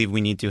 Do I believe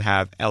we need to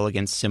have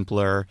elegant,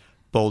 simpler,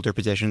 bolder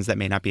positions that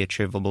may not be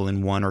achievable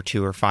in 1 or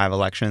 2 or 5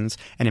 elections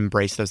and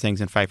embrace those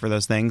things and fight for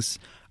those things,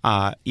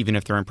 even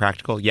if they're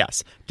impractical?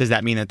 Yes. Does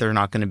that mean that there are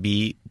not going to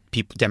be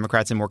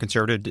Democrats in more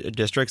conservative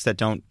districts that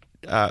don't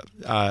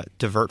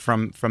divert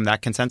from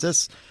that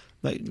consensus?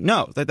 Like,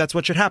 no, that's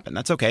what should happen.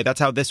 That's okay. That's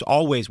how this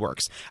always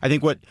works. I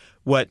think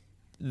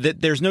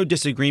there's no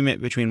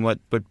disagreement between what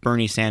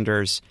Bernie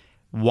Sanders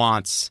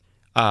wants,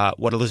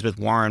 what Elizabeth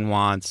Warren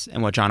wants,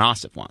 and what Jon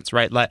Ossoff wants,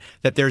 right?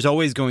 That there's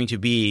always going to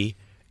be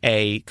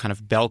a kind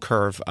of bell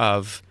curve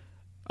of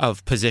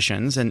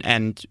positions,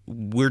 and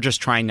we're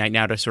just trying right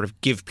now to sort of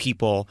give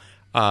people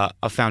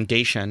a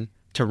foundation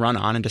to run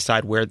on and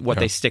decide what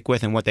they stick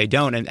with and what they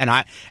don't.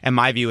 And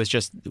my view is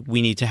just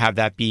we need to have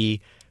that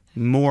be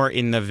more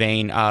in the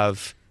vein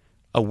of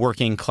a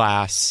working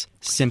class,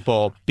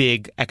 simple,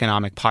 big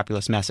economic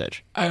populist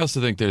message. I also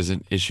think there's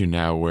an issue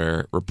now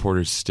where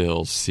reporters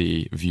still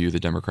view the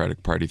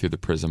Democratic Party through the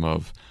prism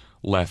of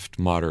left,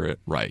 moderate,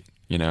 right.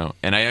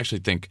 And I actually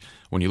think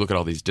when you look at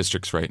all these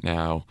districts right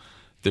now,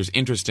 there's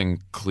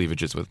interesting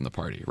cleavages within the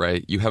party,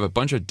 right? You have a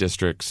bunch of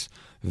districts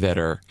that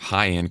are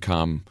high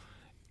income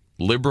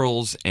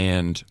liberals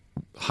and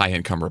high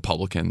income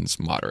Republicans,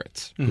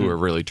 moderates, who are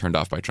really turned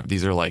off by Trump.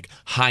 These are like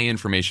high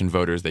information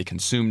voters. They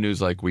consume news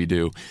like we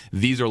do.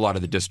 These are a lot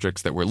of the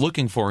districts that we're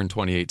looking for in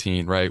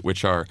 2018, right?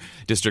 Which are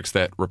districts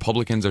that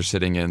Republicans are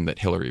sitting in that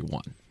Hillary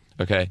won.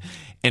 Okay.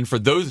 And for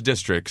those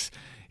districts,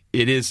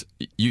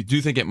 you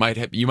do think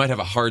you might have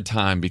a hard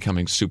time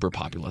becoming super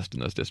populist in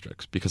those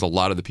districts because a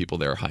lot of the people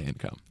there are high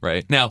income,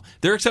 right? Now,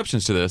 there are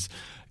exceptions to this.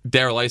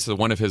 Darrell Issa,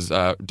 one of his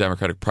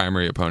Democratic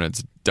primary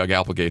opponents, Doug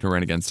Applegate, who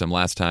ran against him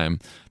last time.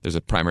 There's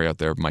a primary out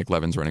there. Mike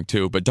Levin's running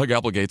too. But Doug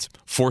Applegate's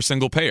for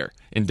single payer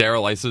in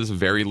Darrell Issa's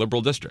very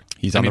liberal district.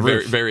 He's on the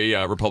roof. Very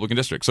Republican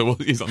district. So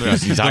he's on the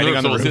roof. He's hiding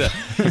on the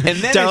roof. And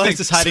then Darrell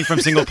Issa's hiding from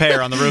single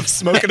payer on the roof,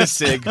 smoking a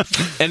cig.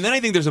 And then I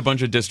think there's a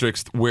bunch of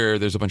districts where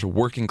there's a bunch of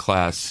working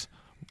class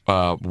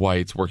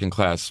whites, working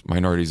class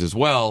minorities as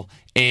well,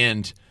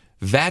 and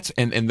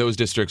those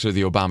districts are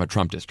the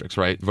Obama-Trump districts,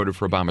 right? Voted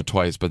for Obama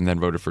twice, but then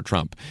voted for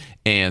Trump,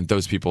 and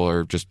those people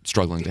are just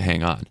struggling to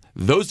hang on.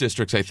 Those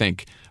districts, I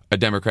think, a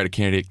Democratic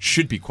candidate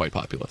should be quite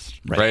populist,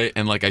 right?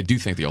 And like I do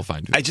think they'll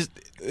find it.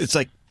 It's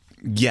like,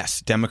 yes,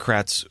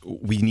 Democrats,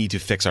 we need to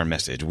fix our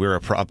message. We're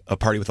a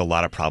party with a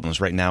lot of problems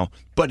right now,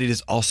 but it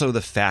is also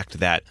the fact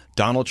that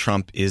Donald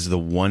Trump is the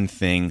one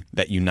thing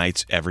that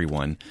unites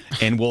everyone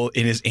and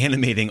is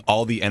animating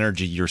all the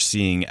energy you're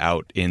seeing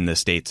out in the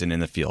states and in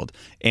the field.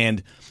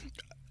 And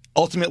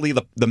ultimately,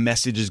 the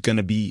message is going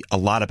to be a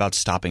lot about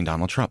stopping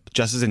Donald Trump.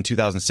 Just as in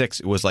 2006,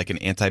 it was like an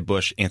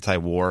anti-Bush,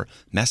 anti-war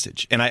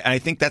message. And I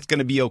think that's going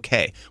to be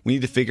okay. We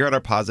need to figure out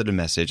our positive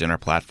message and our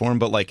platform,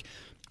 but like,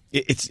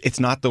 it's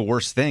not the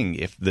worst thing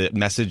if the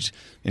message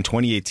in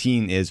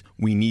 2018 is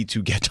we need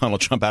to get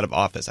Donald Trump out of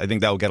office. I think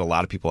that will get a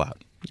lot of people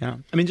out. Yeah.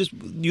 I mean, just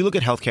you look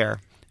at healthcare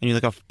and you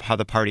look at how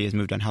the party has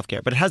moved on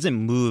healthcare, but it hasn't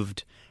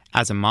moved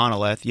as a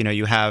monolith.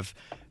 You have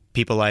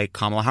people like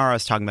Kamala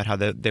Harris talking about how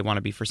they want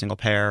to be for single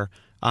payer.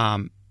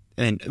 And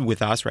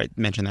with us, right,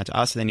 mention that to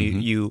us. And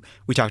then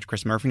we talked to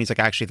Chris Murphy, and he's like,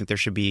 I actually think there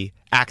should be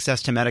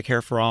access to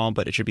Medicare for all,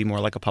 but it should be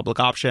more like a public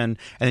option.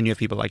 And then you have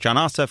people like Jon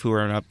Ossoff, who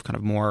are in a kind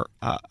of more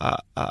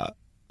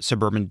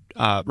suburban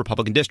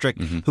Republican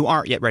district, who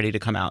aren't yet ready to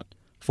come out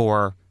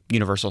for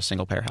universal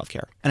single-payer health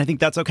care. And I think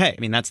that's okay. I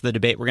mean, that's the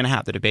debate we're going to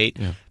have. The debate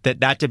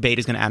that debate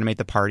is going to animate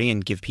the party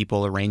and give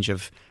people a range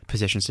of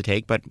positions to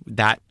take. But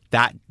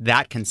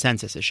that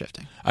consensus is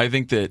shifting. I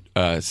think that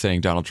saying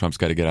Donald Trump's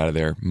got to get out of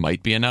there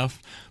might be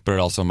enough, but it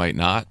also might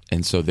not.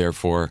 And so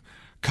therefore,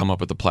 come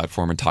up with a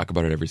platform and talk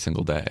about it every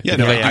single day. Yeah,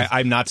 no,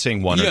 I'm not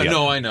saying one or the other.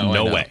 No, I know.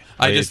 No I know. way.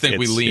 I just think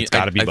we lean. It's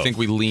gotta be I both. think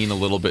we lean a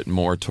little bit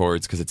more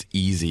towards because it's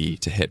easy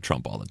to hit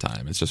Trump all the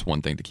time. It's just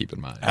one thing to keep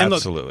in mind. And look,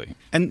 Absolutely.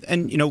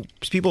 And you know,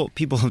 people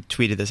have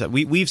tweeted this.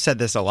 We've said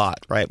this a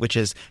lot, right? Which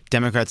is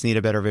Democrats need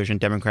a better vision.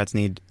 Democrats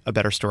need a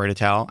better story to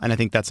tell. And I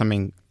think that's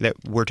something that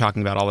we're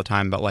talking about all the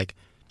time. But like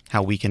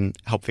how we can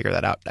help figure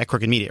that out at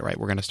Crooked Media, right?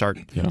 We're going to start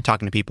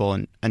talking to people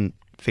and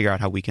figure out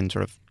how we can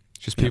sort of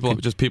Just people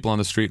on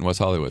the street in West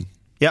Hollywood.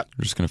 Yep.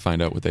 We're just going to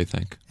find out what they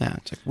think. Yeah.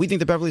 It's like, we think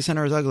the Beverly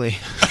Center is ugly.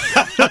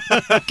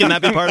 Can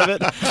that be part of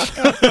it?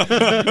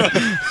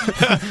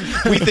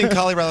 We think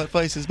Colorado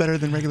Place is better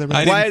than regular.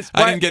 I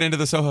didn't get into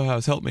the Soho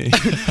House. Help me.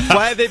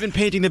 Why have they been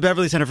painting the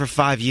Beverly Center for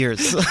 5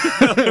 years?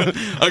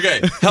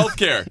 Okay,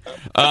 healthcare.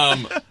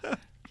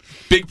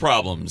 Big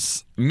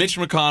problems. Mitch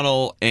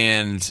McConnell,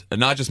 and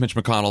not just Mitch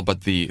McConnell,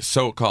 but the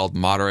so-called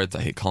moderates,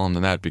 I hate calling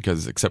them that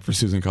because except for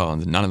Susan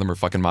Collins, none of them are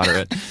fucking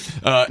moderate,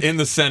 in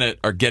the Senate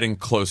are getting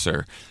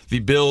closer. The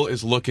bill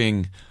is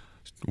looking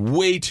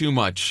way too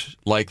much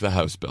like the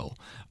House bill.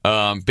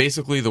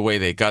 Basically, the way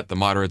they got the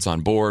moderates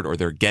on board, or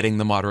they're getting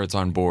the moderates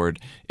on board,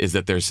 is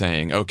that they're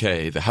saying,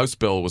 okay, the House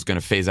bill was going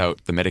to phase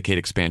out the Medicaid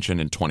expansion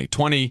in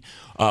 2020.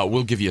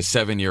 We'll give you a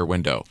 7-year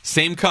window.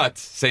 Same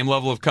cuts, same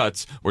level of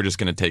cuts. We're just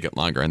going to take it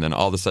longer. And then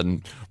all of a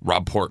sudden,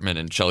 Rob Portman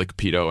and Shelley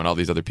Capito and all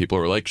these other people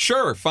were like,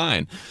 sure,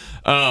 fine.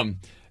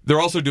 They're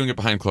also doing it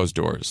behind closed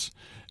doors.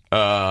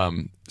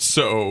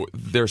 So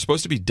they're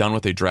supposed to be done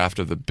with a draft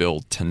of the bill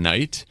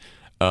tonight.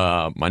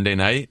 Monday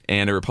night,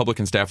 and a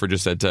Republican staffer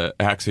just said to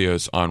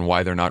Axios on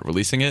why they're not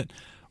releasing it,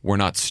 we're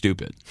not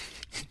stupid.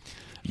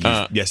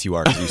 Yes, you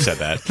are, because you said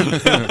that.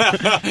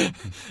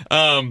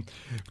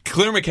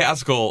 Claire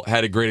McCaskill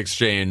had a great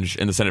exchange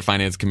in the Senate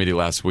Finance Committee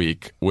last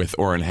week with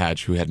Orrin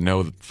Hatch, who had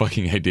no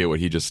fucking idea what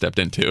he just stepped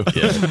into.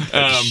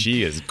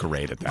 She is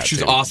great at that. She's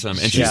too. awesome.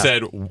 And she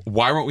said,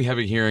 why weren't we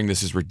having a hearing?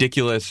 This is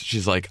ridiculous.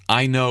 She's like,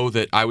 I know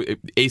that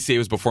ACA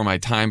was before my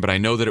time, but I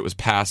know that it was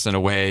passed in a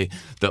way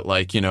that,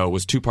 like, you know,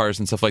 was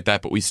two-partisan and stuff like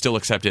that, but we still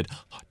accepted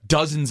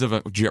dozens of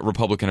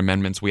Republican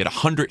amendments. We had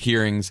 100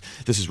 hearings.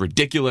 This is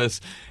ridiculous.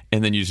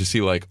 And then you just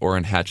see, like,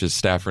 Orrin Hatch's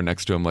staffer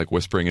next to him, like,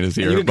 whispering in his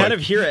ear. You can kind of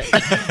hear it.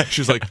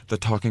 She's like, the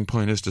talking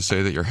point is to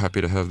say that you're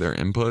happy to have their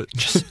input.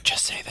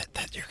 Just say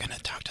that you're going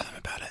to talk to them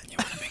about it, and you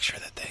want to make sure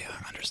that they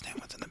understand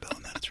what's in the bill,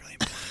 and that it's really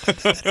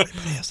important that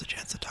everybody has the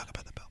chance to talk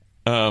about the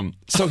bill.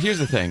 So here's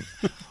the thing.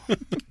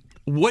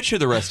 What should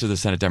the rest of the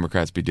Senate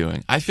Democrats be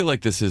doing? I feel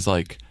like this is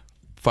like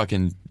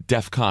fucking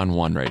DEFCON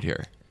 1 right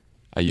here.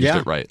 I used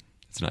it right.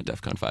 It's not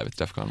DEFCON 5. It's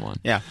DEFCON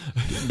 1. Yeah,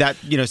 that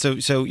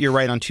So you're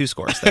right on 2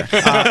 scores there.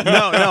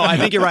 No, I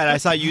think you're right. I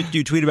saw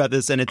you tweet about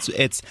this, and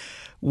it's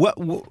what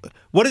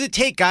does it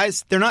take,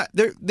 guys?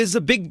 This is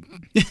a big.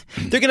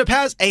 They're going to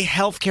pass a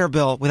healthcare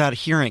bill without a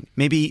hearing.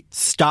 Maybe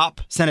stop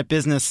Senate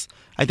business.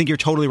 I think you're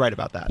totally right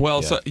about that.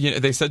 Well, so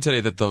they said today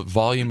that the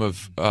volume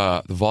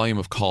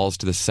of calls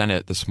to the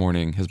Senate this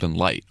morning has been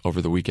light. Over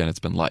the weekend, it's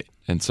been light,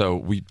 and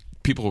so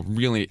people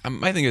really,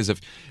 my thing is,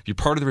 if you're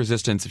part of the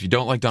resistance, if you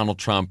don't like Donald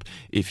Trump,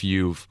 if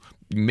you've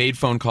made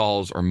phone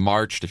calls or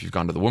marched, if you've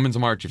gone to the Women's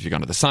March, if you've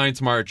gone to the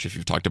Science March, if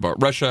you've talked about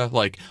Russia,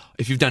 like,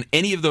 if you've done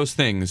any of those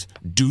things,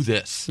 do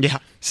this. Yeah.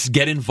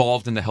 Get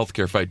involved in the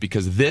healthcare fight,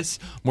 because this,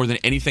 more than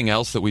anything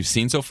else that we've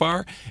seen so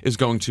far, is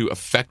going to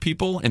affect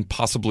people and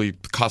possibly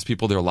cost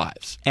people their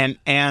lives. And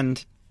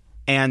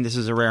this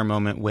is a rare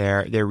moment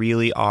where there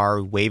really are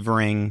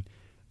wavering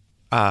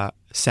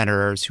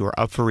senators who are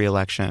up for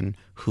re-election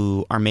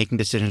who are making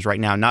decisions right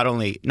now, not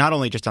only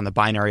just on the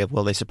binary of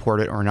will they support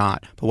it or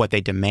not, but what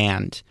they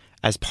demand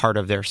as part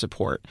of their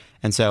support.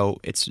 And so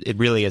it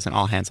really is an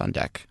all hands on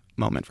deck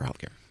moment for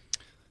healthcare.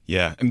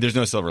 Yeah, I mean, there's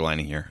no silver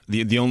lining here.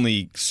 The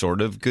only sort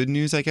of good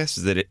news, I guess,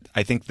 is that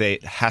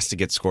it has to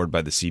get scored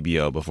by the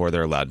CBO before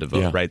they're allowed to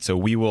vote, right? So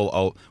we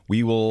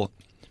will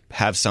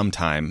have some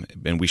time,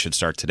 and we should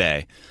start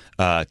today,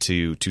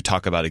 to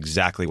talk about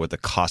exactly what the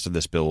cost of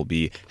this bill will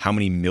be, how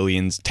many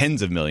millions,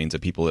 tens of millions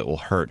of people it will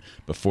hurt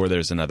before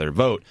there's another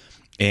vote,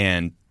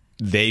 and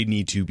they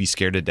need to be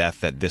scared to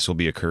death that this will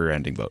be a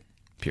career-ending vote,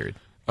 period.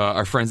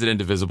 Our friends at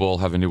Indivisible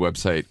have a new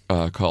website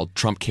called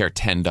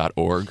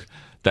TrumpCare10.org.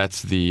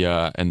 That's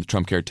and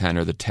TrumpCare 10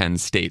 are the 10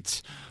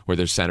 states where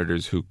there's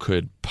senators who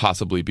could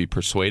possibly be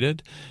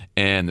persuaded.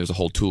 And there's a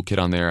whole toolkit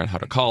on there on how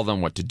to call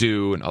them, what to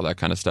do, and all that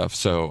kind of stuff.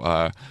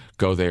 So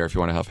go there if you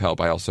want to have help.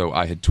 I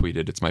had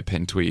tweeted, it's my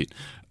pinned tweet,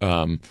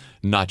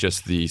 not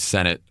just the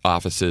Senate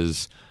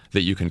offices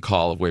that you can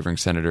call of wavering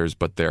senators,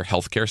 but their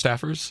healthcare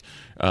staffers.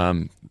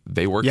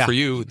 They work for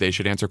you. They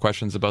should answer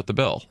questions about the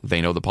bill. They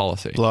know the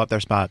policy. Blow up their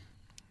spot.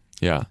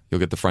 Yeah, you'll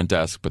get the front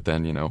desk, but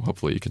then,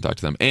 hopefully you can talk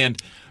to them. And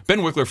Ben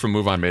Wickler from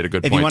MoveOn made a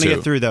good point, If you want to too.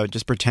 get through, though,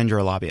 just pretend you're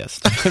a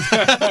lobbyist.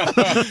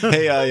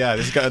 Hey,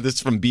 this is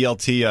from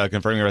BLT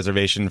confirming a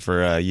reservation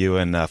for you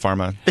and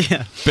Pharma.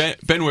 Yeah.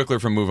 Ben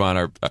Wickler from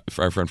MoveOn,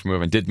 our friend from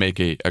MoveOn, did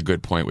make a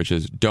good point, which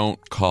is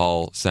don't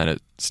call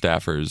Senate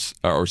staffers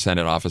or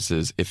Senate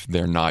offices if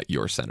they're not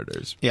your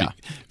senators. Yeah.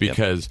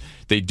 Because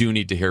they do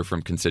need to hear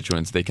from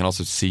constituents. They can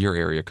also see your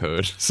area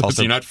code. So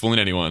Also, you're not fooling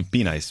anyone.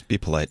 Be nice. Be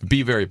polite.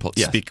 Be very polite.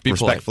 Yeah, Speak be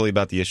respectfully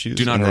polite. about the issues.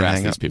 Do not and then harass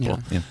hang these up. people.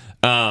 Yeah.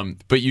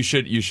 But you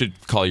should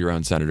call your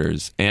own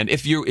senators. And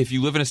if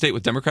you live in a state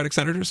with Democratic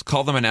senators,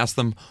 call them and ask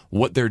them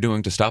what they're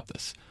doing to stop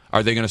this.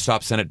 Are they going to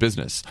stop Senate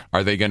business?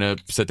 Are they going to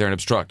sit there and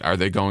obstruct? Are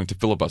they going to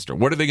filibuster?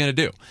 What are they going to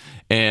do?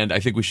 And I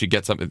think we should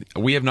get something.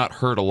 We have not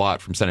heard a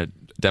lot from Senate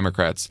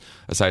Democrats,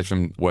 aside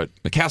from what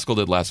McCaskill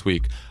did last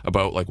week,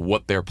 about like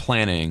what they're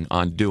planning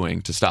on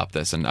doing to stop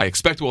this. And I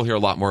expect we'll hear a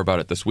lot more about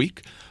it this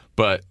week.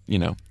 But,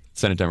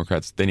 Senate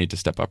Democrats, they need to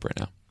step up right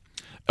now.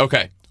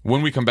 Okay,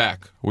 when we come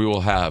back, we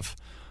will have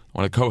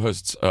one of the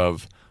co-hosts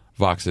of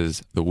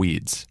Vox's The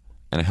Weeds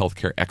and a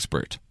healthcare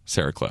expert,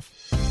 Sarah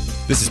Cliff.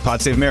 This is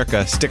Pod Save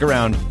America. Stick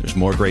around. There's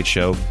more great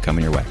show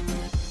coming your way.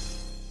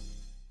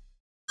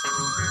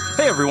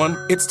 Hey everyone,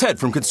 it's Ted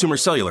from Consumer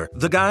Cellular,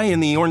 the guy in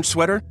the orange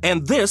sweater,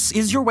 and this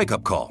is your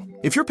wake-up call.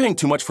 If you're paying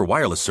too much for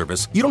wireless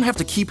service, you don't have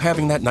to keep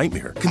having that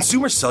nightmare.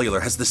 Consumer Cellular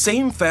has the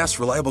same fast,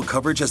 reliable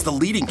coverage as the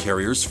leading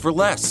carriers for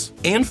less.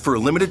 And for a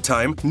limited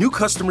time, new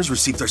customers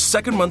receive their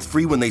second month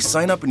free when they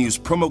sign up and use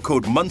promo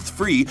code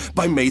MONTHFREE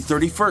by May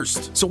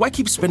 31st. So why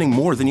keep spending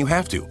more than you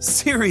have to?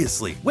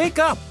 Seriously, wake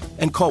up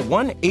and call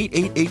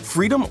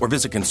 1-888-FREEDOM or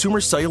visit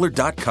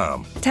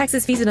consumercellular.com.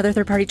 Taxes, fees, and other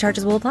third-party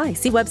charges will apply.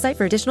 See website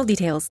for additional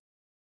details.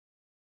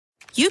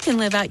 You can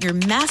live out your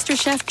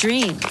MasterChef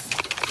dreams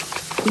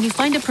when you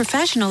find a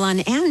professional on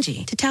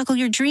Angie to tackle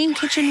your dream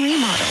kitchen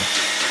remodel.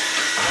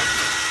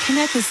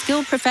 Connect with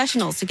skilled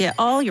professionals to get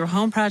all your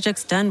home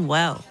projects done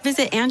well.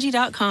 Visit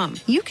Angie.com.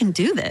 You can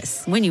do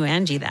this when you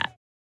Angie that.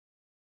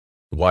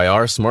 Why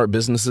are smart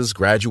businesses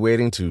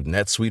graduating to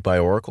NetSuite by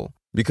Oracle?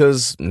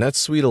 Because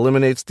NetSuite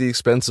eliminates the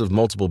expense of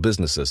multiple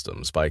business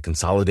systems by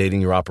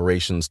consolidating your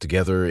operations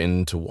together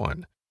into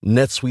one.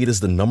 NetSuite is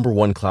the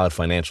 #1 cloud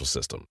financial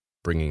system,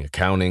 bringing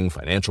accounting,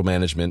 financial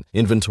management,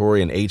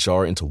 inventory, and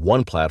HR into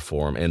one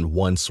platform and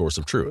one source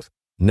of truth.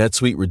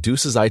 NetSuite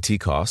reduces IT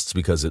costs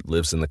because it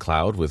lives in the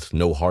cloud with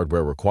no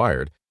hardware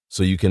required,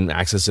 so you can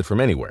access it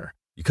from anywhere.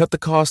 You cut the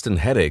cost and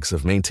headaches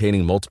of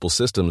maintaining multiple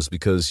systems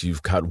because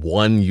you've got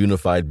one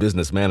unified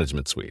business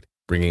management suite.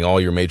 Bringing all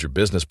your major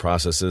business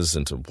processes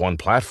into one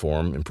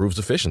platform improves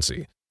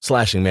efficiency,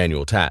 slashing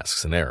manual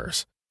tasks and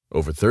errors.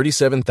 Over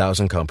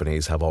 37,000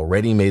 companies have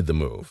already made the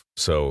move,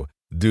 so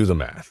do the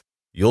math.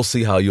 You'll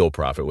see how you'll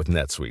profit with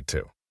NetSuite,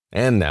 too.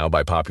 And now,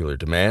 by popular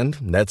demand,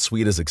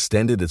 NetSuite has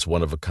extended its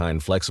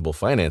one-of-a-kind flexible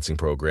financing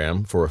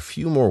program for a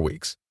few more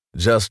weeks.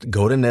 Just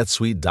go to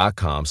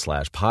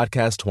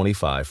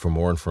netsuite.com/podcast25 for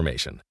more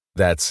information.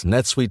 That's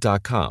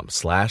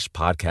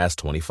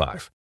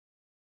netsuite.com/podcast25.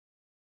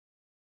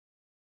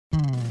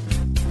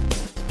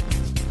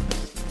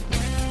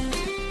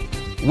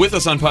 With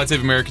us on Pod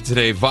Save America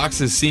today,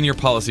 Vox's senior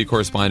policy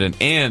correspondent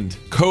and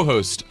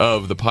co-host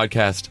of the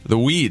podcast The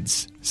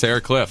Weeds,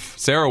 Sarah Cliff.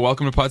 Sarah,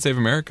 welcome to Pod Save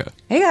America.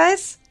 Hey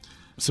guys.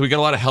 So we got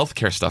a lot of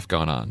healthcare stuff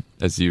going on,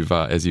 as you've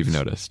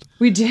noticed.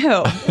 We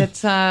do.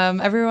 It's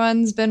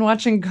everyone's been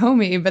watching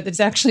Comey, but it's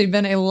actually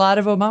been a lot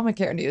of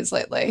Obamacare news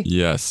lately.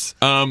 Yes.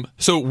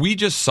 So we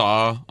just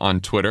saw on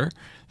Twitter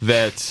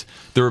that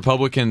the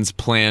Republicans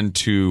plan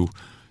to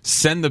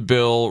send the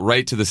bill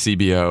right to the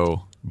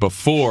CBO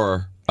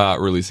before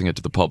releasing it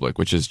to the public,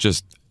 which is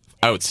just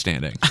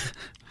outstanding.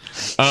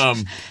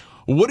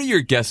 What are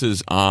your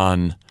guesses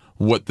on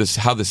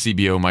how the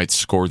CBO might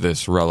score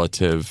this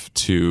relative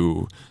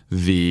to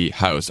the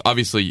House?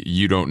 Obviously,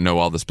 you don't know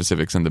all the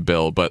specifics in the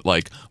bill, but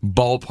like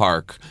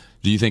ballpark,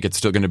 do you think it's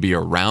still going to be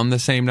around the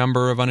same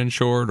number of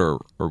uninsured, or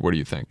what do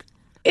you think?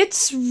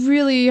 It's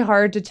really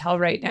hard to tell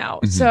right now.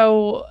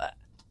 So,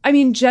 I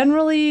mean,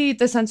 generally,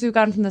 the sense we've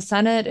gotten from the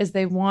Senate is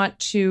they want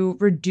to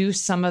reduce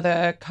some of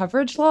the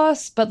coverage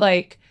loss, but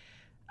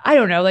I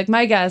don't know.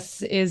 My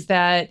guess is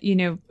that,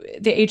 the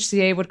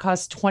HCA would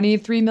cost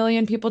 23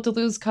 million people to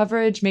lose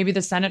coverage. Maybe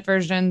the Senate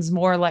version's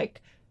more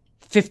like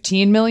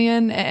 15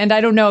 million. And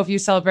I don't know if you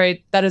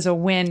celebrate that as a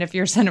win if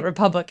you're Senate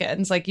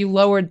Republicans. You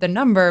lowered the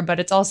number,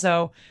 but it's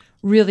also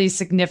really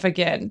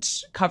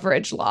significant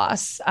coverage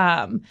loss.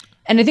 And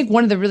I think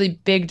one of the really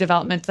big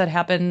developments that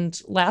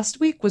happened last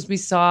week was we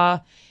saw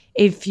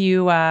a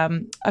few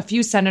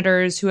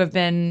senators who have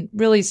been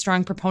really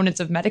strong proponents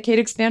of Medicaid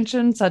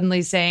expansion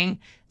suddenly saying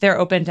they're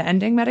open to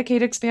ending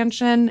Medicaid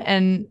expansion.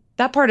 And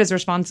that part is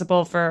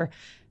responsible for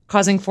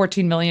causing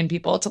 14 million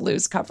people to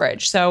lose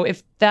coverage. So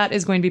if that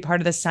is going to be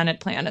part of the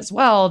Senate plan as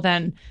well,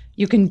 then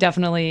you can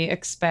definitely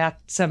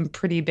expect some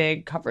pretty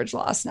big coverage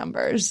loss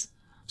numbers.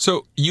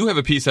 So you have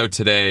a piece out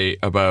today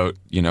about,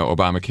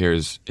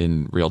 Obamacare's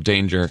in real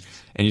danger.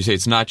 And you say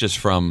it's not just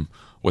from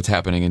what's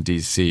happening in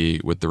D.C.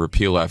 with the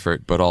repeal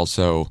effort, but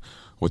also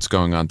what's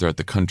going on throughout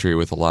the country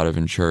with a lot of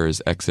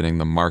insurers exiting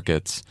the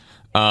markets.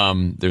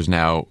 There's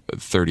now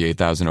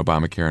 38,000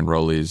 Obamacare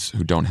enrollees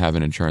who don't have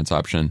an insurance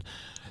option.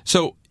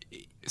 So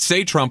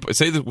say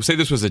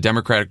this was a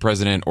Democratic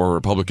president or a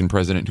Republican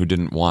president who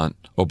didn't want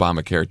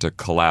Obamacare to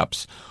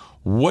collapse.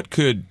 What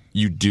could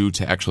you do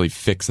to actually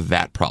fix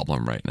that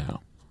problem right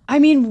now? I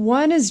mean,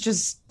 one is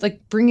just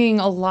like bringing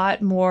a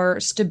lot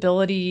more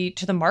stability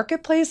to the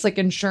marketplace, like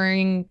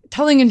telling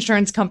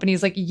insurance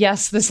companies, like,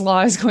 yes, this law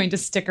is going to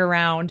stick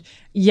around.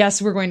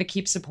 Yes, we're going to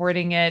keep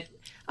supporting it.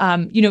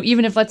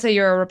 Even if, let's say,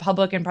 you're a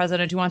Republican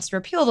president who wants to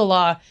repeal the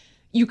law,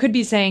 you could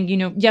be saying,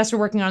 yes, we're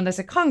working on this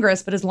at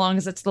Congress, but as long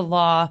as it's the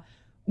law,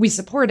 we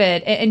support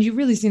it. And you've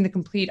really seen the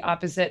complete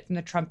opposite from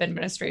the Trump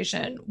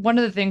administration. One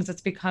of the things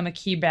that's become a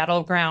key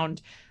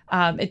battleground,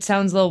 it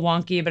sounds a little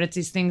wonky, but it's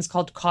these things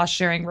called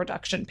cost-sharing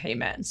reduction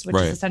payments, which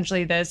is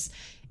essentially this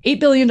 $8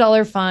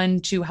 billion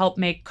fund to help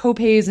make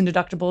copays and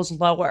deductibles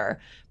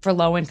lower for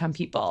low-income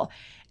people.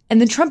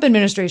 And the Trump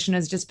administration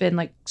has just been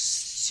like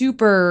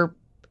super,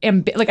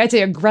 I'd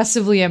say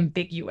aggressively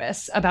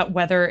ambiguous about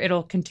whether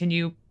it'll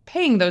continue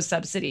paying those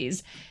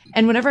subsidies.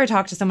 And whenever I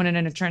talk to someone in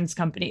an insurance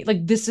company,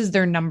 like this is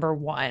their number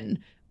one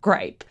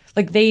gripe.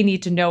 Like they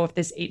need to know if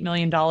this $8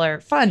 million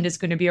fund is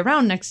going to be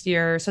around next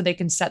year so they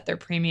can set their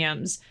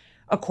premiums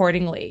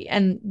accordingly.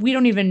 And we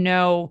don't even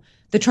know,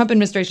 the Trump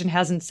administration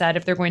hasn't said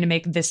if they're going to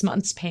make this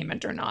month's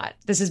payment or not.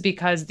 This is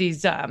because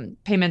these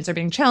payments are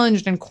being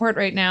challenged in court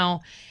right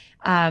now.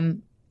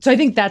 So I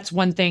think that's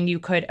one thing you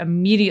could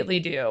immediately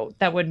do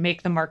that would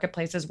make the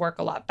marketplaces work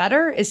a lot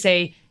better is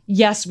say,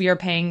 yes, we are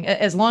paying,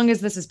 as long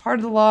as this is part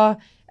of the law,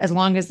 as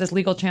long as this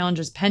legal challenge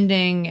is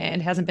pending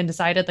and hasn't been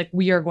decided, like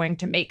we are going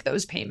to make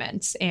those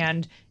payments.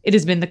 And it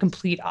has been the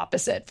complete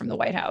opposite from the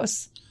White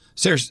House.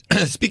 Sarah,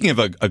 speaking of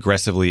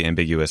aggressively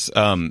ambiguous,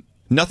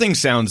 nothing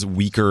sounds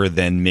weaker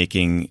than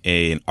making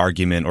an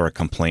argument or a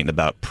complaint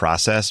about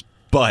process.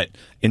 But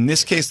in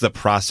this case, the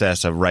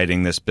process of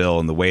writing this bill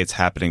and the way it's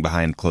happening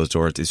behind closed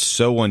doors is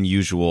so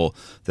unusual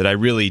that I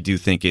really do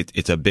think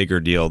it's a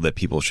bigger deal that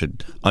people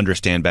should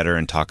understand better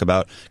and talk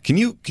about. Can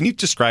you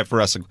describe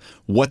for us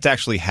what's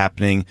actually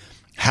happening,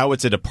 how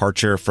it's a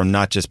departure from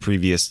not just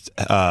previous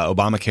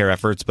Obamacare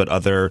efforts, but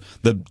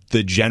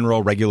the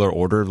general regular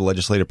order of the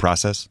legislative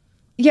process?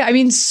 Yeah, I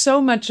mean,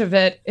 so much of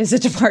it is a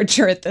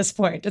departure at this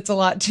point. It's a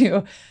lot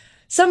to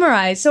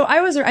summarize. So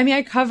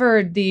I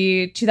covered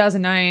the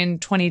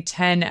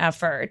 2009-2010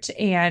 effort.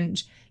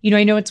 And,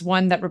 I know it's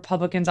one that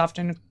Republicans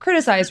often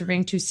criticize for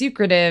being too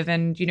secretive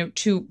and,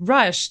 too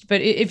rushed. But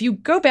if you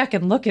go back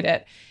and look at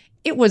it,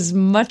 it was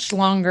much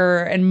longer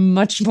and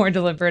much more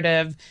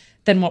deliberative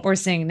than what we're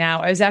seeing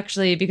now. I was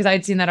actually, because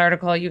I'd seen that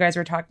article you guys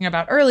were talking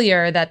about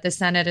earlier, that the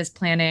Senate is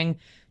planning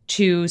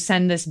to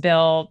send this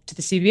bill to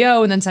the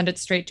CBO and then send it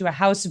straight to a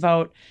House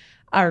vote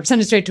or send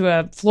it straight to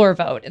a floor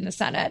vote in the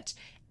Senate.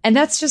 And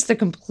that's just the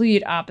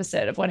complete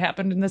opposite of what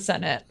happened in the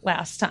Senate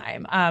last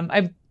time.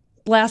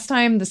 Last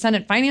time, the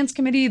Senate Finance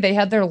Committee, they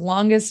had their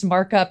longest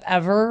markup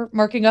ever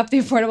marking up the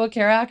Affordable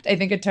Care Act. I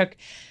think it took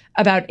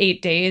about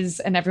 8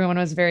 days, and everyone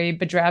was very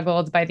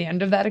bedraggled by the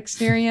end of that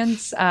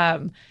experience.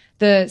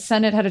 The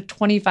Senate had a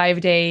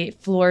 25-day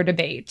floor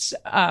debate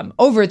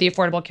over the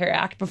Affordable Care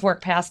Act before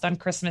it passed on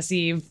Christmas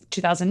Eve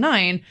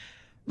 2009.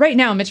 Right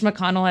now, Mitch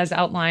McConnell has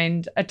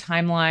outlined a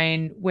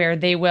timeline where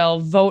they will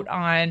vote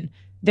on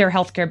their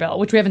healthcare bill,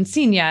 which we haven't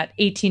seen yet,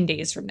 18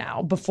 days from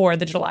now, before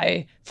the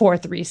July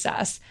 4th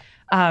recess.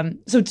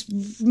 So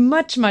it's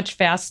much, much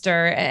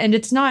faster. And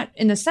it's not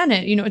in the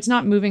Senate, it's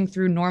not moving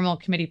through normal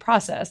committee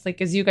process. Like,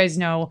 as you guys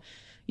know,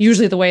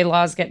 usually the way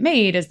laws get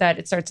made is that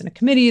it starts in a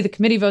committee, the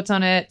committee votes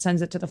on it,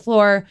 sends it to the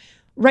floor.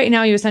 Right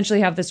now, you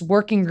essentially have this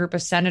working group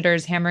of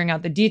senators hammering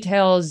out the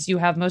details. You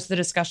have most of the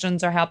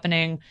discussions are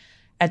happening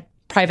at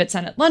private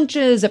Senate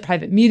lunches, at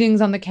private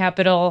meetings on the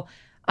Capitol.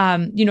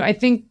 I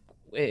think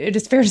it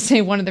is fair to say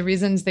one of the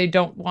reasons they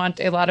don't want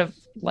a lot of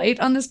light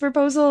on this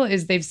proposal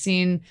is they've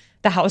seen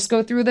the House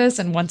go through this.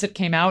 And once it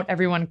came out,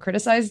 everyone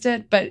criticized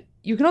it. But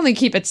you can only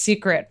keep it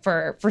secret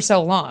for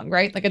so long,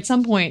 right? Like at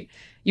some point,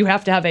 you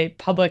have to have a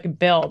public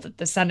bill that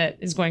the Senate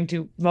is going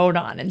to vote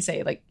on and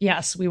say, like,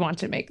 yes, we want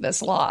to make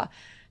this law.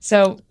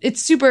 So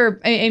it's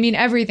super,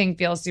 everything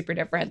feels super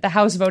different. The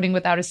House voting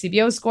without a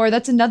CBO score,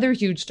 that's another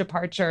huge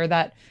departure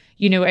that,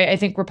 I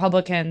think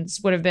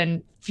Republicans would have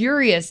been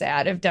furious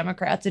at if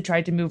Democrats had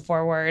tried to move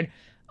forward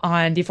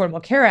on the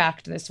Affordable Care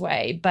Act this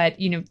way. But,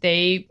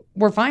 they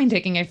were fine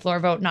taking a floor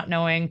vote, not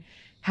knowing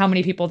how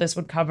many people this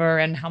would cover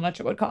and how much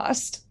it would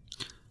cost.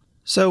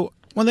 So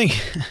one thing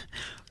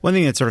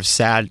that's sort of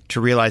sad to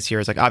realize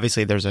here is, like,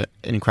 obviously there's an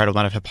incredible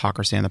amount of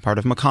hypocrisy on the part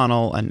of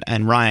McConnell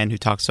and Ryan, who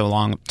talks so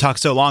long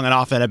and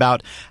often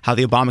about how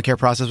the Obamacare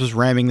process was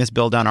ramming this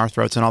bill down our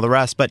throats and all the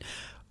rest. But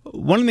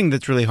one thing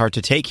that's really hard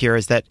to take here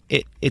is that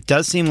it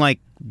does seem like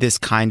this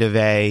kind of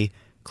a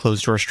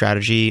closed door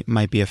strategy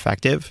might be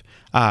effective.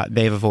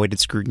 They've avoided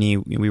scrutiny.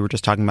 We were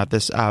just talking about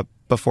this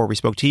before we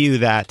spoke to you,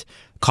 that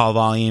call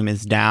volume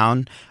is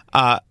down.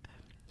 Are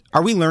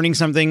we learning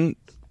something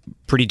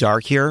pretty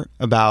dark here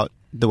about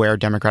the way our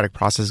democratic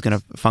process is going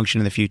to function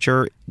in the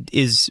future?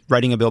 Is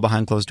writing a bill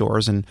behind closed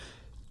doors and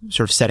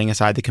sort of setting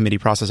aside the committee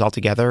process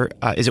altogether,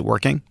 is it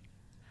working?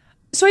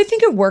 So I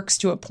think it works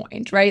to a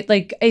point, right?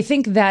 Like, I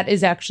think that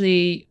is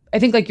actually,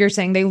 like you're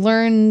saying, they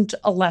learned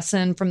a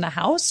lesson from the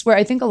House, where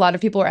I think a lot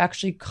of people were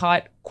actually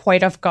caught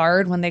quite off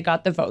guard when they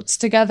got the votes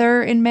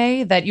together in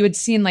May, that you had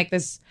seen like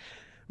this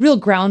real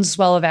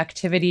groundswell of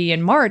activity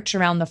in March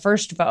around the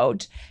first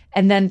vote.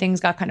 And then things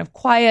got kind of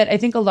quiet. I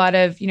think a lot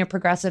of,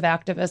 progressive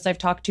activists I've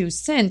talked to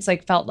since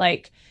felt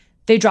like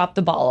they dropped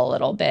the ball a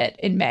little bit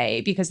in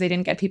May because they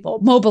didn't get people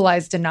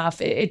mobilized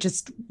enough. It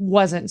just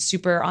wasn't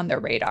super on their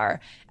radar.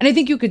 And I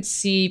think you could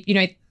see,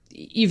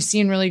 you've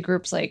seen really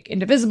groups like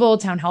Indivisible,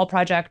 Town Hall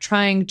Project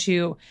trying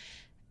to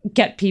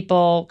get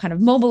people kind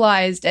of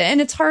mobilized. And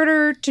it's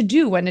harder to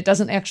do when it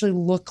doesn't actually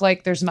look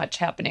like there's much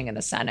happening in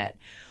the Senate.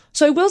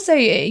 So I will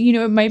say,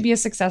 it might be a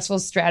successful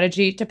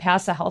strategy to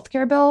pass a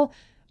healthcare bill.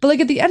 But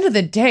at the end of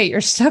the day,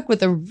 you're stuck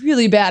with a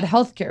really bad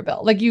healthcare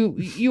bill.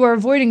 You are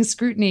avoiding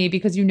scrutiny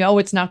because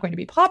it's not going to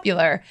be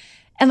popular.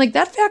 And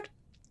that fact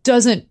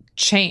doesn't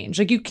change.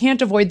 You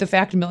can't avoid the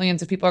fact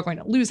millions of people are going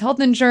to lose health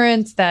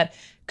insurance, that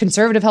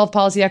conservative health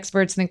policy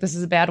experts think this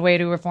is a bad way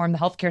to reform the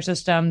healthcare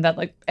system,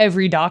 that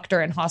every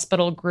doctor and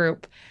hospital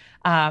group,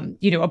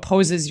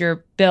 opposes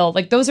your bill.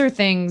 Those are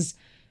things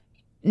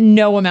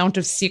no amount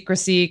of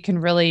secrecy can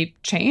really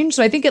change.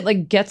 So I think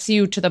it gets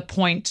you to the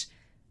point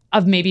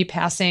of maybe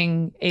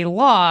passing a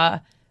law,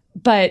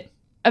 but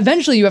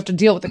eventually you have to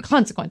deal with the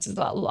consequences of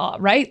that law,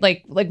 right?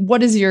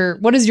 What is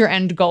your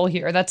end goal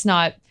here? That's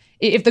not,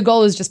 if the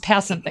goal is just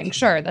pass something,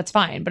 sure, that's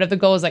fine. But if the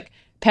goal is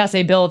pass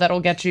a bill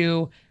that'll get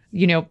you,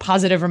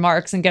 positive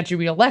remarks and get you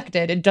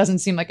reelected, it doesn't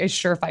seem like a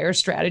surefire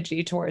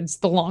strategy towards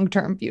the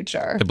long-term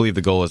future. I believe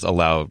the goal is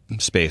allow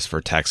space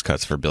for tax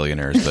cuts for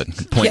billionaires, but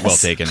point well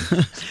taken.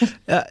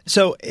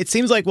 So it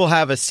seems like we'll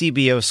have a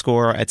CBO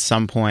score at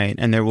some point,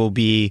 and there will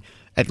be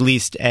at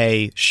least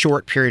a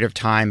short period of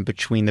time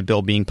between the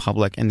bill being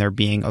public and there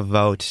being a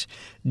vote.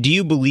 Do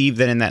you believe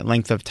that in that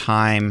length of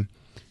time,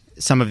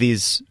 some of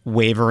these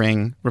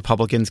wavering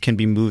Republicans can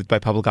be moved by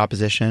public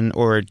opposition,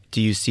 or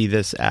do you see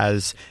this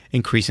as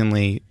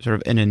increasingly sort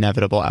of an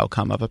inevitable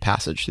outcome of a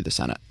passage through the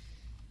Senate?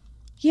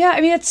 Yeah,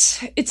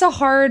 it's a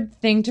hard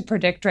thing to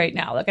predict right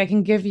now. I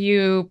can give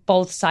you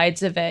both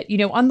sides of it.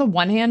 On the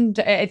one hand,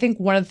 I think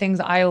one of the things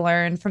I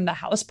learned from the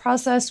House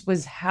process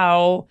was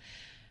how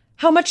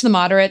much the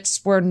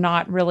moderates were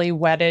not really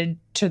wedded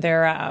to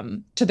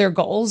their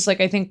goals.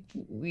 I think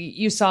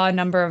you saw a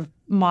number of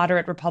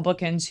moderate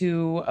Republicans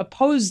who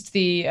opposed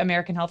the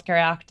American Health Care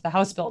Act, the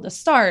House bill, to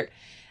start.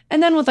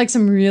 And then with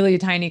some really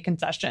tiny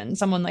concessions,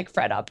 someone like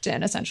Fred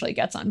Upton essentially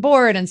gets on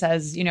board and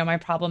says, my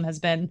problem has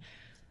been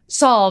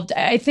solved.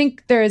 I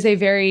think there is a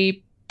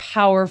very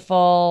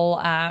powerful,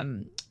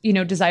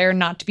 desire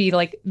not to be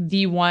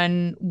the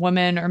one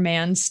woman or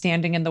man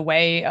standing in the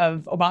way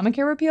of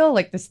Obamacare repeal,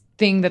 this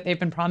thing that they've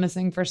been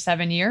promising for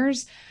 7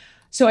 years.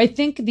 So I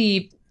think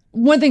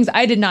one of the things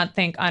I did not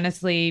think,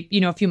 honestly,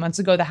 a few months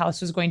ago, the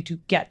House was going to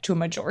get to a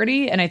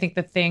majority. And I think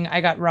the thing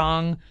I got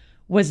wrong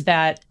was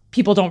that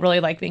people don't really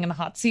like being in the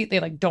hot seat. They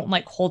don't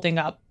like holding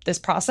up this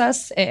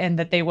process, and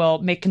that they will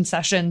make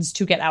concessions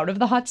to get out of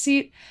the hot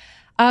seat.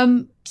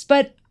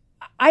 But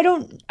I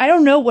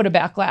don't know what a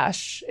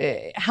backlash,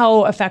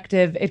 how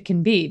effective it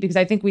can be, because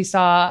I think we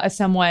saw a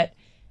somewhat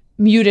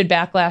muted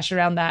backlash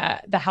around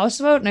the House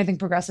vote, and I think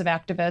progressive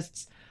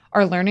activists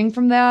are learning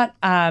from that.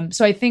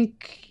 So I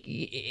think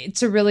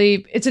it's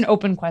an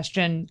open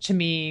question to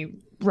me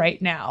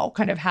right now,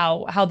 kind of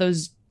how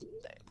those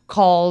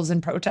calls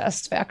and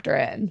protests factor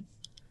in.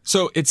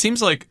 So it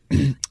seems like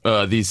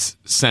these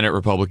Senate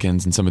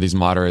Republicans and some of these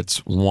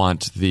moderates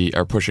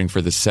are pushing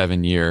for the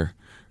 7-year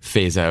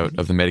phase out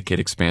of the Medicaid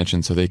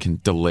expansion so they can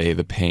delay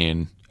the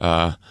pain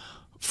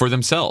for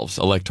themselves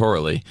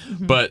electorally.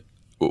 Mm-hmm. But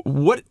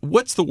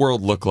what's the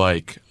world look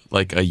like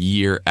a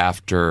year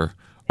after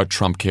a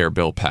Trump care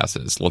bill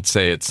passes? Let's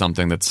say it's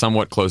something that's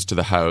somewhat close to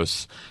the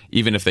House,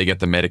 even if they get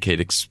the Medicaid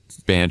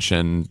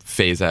expansion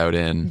phase out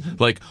in.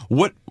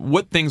 Mm-hmm.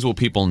 What things will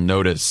people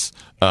notice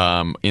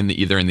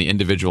either in the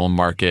individual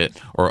market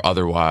or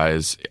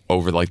otherwise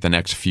over the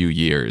next few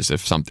years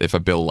if a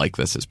bill like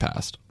this is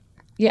passed?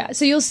 Yeah,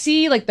 so you'll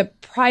see the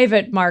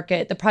private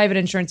market, the private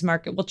insurance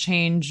market will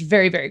change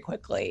very, very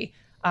quickly.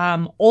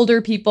 Old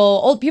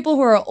people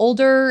who are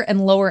older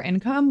and lower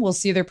income will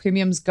see their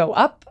premiums go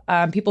up.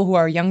 People who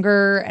are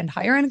younger and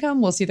higher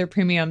income will see their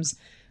premiums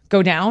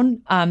go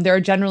down. There are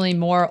generally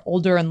more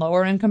older and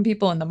lower income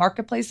people in the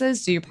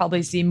marketplaces, so you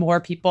probably see more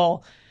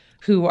people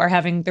who are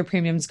having their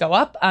premiums go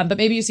up. But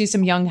maybe you see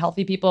some young,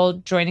 healthy people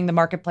joining the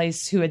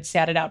marketplace who had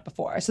sat it out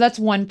before. So that's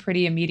one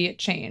pretty immediate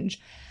change.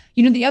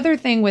 The other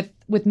thing with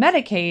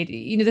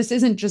Medicaid, this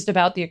isn't just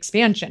about the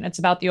expansion. It's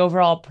about the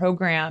overall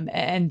program,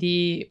 and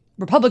the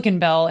Republican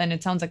bill, and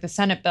it sounds like the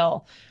Senate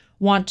bill,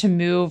 want to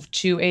move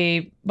to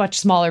a much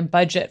smaller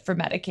budget for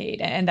Medicaid.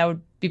 And that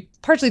would be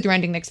partially through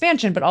ending the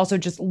expansion, but also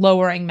just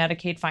lowering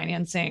Medicaid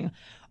financing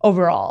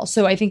overall.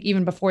 So I think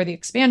even before the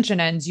expansion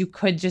ends, you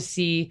could just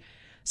see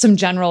some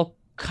general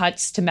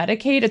cuts to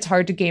Medicaid. It's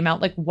hard to game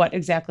out what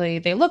exactly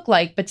they look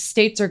like, but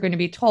states are going to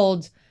be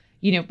told,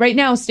 right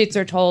now states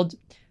are told,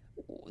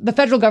 the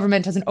federal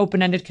government has an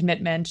open-ended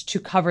commitment to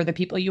cover the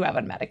people you have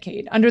on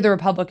Medicaid. Under the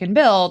Republican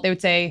bill, they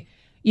would say,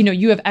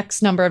 you have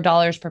X number of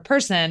dollars per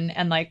person,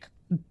 and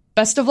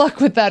best of luck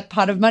with that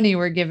pot of money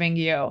we're giving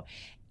you.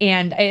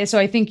 And so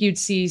I think you'd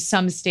see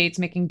some states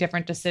making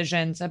different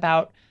decisions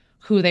about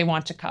who they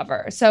want to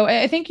cover. So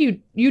I think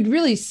you'd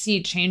really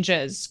see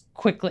changes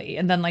quickly.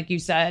 And then, like you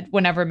said,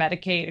 whenever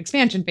Medicaid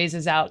expansion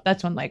phases out,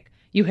 that's when like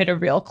you hit a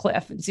real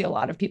cliff and see a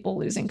lot of people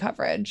losing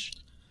coverage.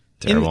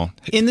 Terrible.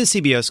 In the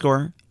CBO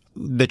score,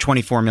 the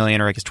 24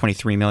 million, or I guess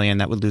 23 million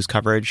that would lose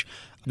coverage,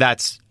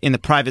 that's in the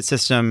private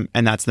system,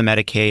 and that's the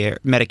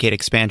Medicaid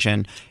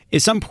expansion.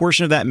 Is some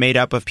portion of that made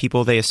up of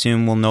people they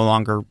assume will no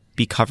longer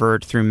be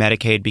covered through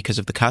Medicaid because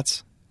of the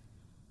cuts?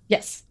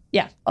 Yes.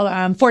 Yeah.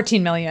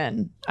 14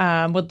 million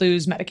would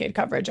lose Medicaid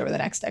coverage over the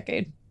next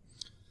decade.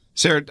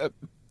 Sarah,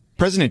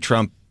 President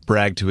Trump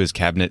bragged to his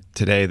cabinet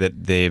today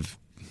that they've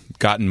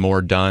gotten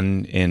more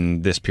done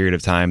in this period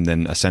of time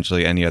than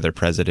essentially any other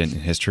president in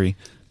history.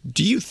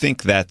 Do you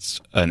think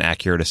that's an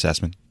accurate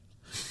assessment?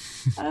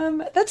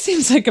 That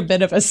seems like a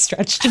bit of a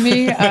stretch to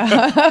me.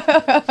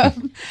 I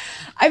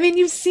mean,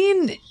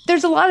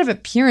 there's a lot of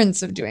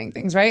appearance of doing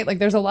things, right? Like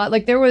there's a lot,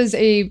 like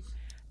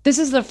this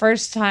is the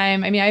first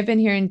time, I mean, I've been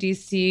here in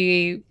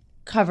DC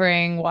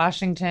covering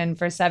Washington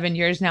for 7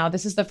 years now.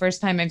 This is the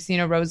first time I've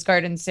seen a Rose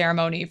Garden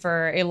ceremony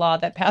for a law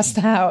that passed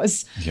the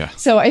House. Yeah.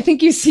 So I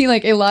think you see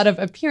like a lot of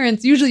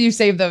appearance. Usually you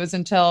save those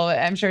until,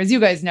 I'm sure as you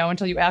guys know,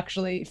 until you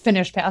actually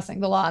finish passing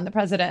the law and the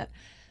president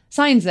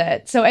signs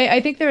it. So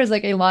I think there is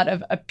like a lot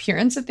of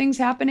appearance of things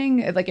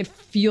happening. Like it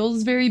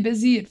feels very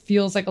busy. It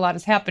feels like a lot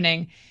is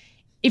happening.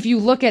 If you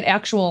look at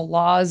actual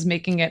laws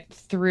making it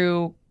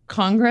through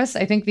Congress,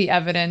 I think the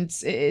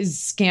evidence is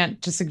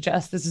scant to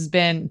suggest this has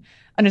been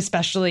an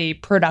especially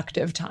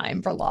productive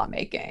time for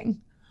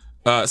lawmaking.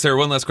 Sarah,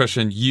 one last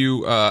question.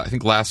 You, I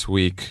think last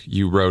week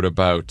you wrote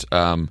about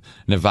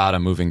Nevada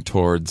moving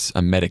towards a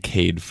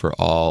Medicaid for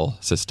all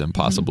system,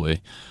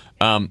 possibly.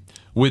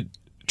 Would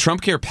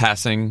Trump Care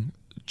passing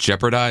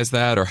jeopardize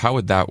that, or how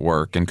would that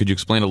work? And could you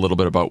explain a little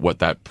bit about what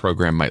that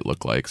program might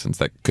look like, since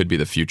that could be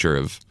the future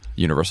of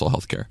universal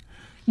health care?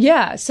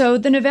 Yeah, so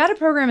the Nevada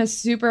program is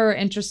super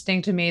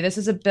interesting to me. This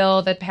is a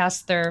bill that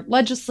passed their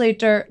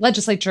legislature.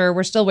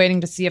 We're still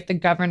waiting to see if the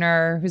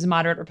governor, who's a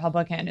moderate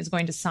Republican, is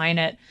going to sign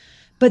it.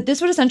 But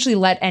this would essentially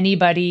let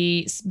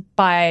anybody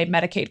buy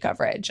Medicaid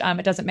coverage.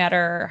 It doesn't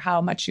matter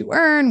how much you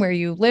earn, where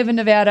you live in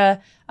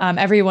Nevada.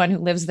 Everyone who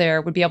lives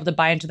there would be able to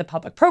buy into the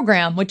public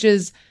program, which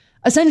is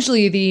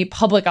essentially the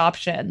public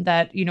option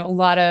that, you know, a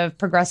lot of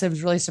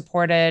progressives really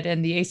supported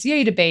in the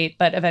ACA debate,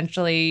 but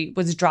eventually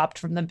was dropped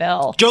from the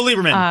bill. Joe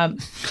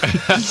Lieberman.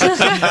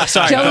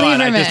 Sorry, Joe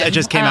Lieberman. It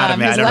just came out of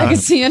me. His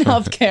legacy in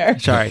healthcare.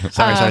 Sorry.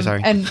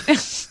 And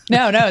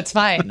no, it's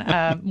fine.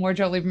 More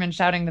Joe Lieberman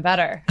shouting, the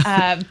better.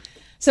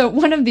 So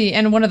one of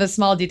the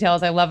small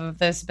details I love of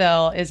this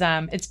bill is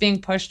it's being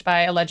pushed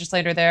by a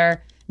legislator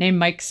there named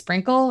Mike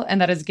Sprinkle,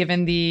 and that has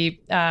given the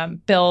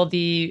bill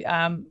the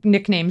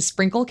nickname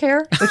Sprinkle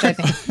Care, which I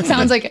think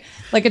sounds like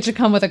it should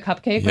come with a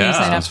cupcake when you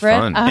sign up for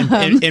fun.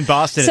 it. In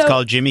Boston, it's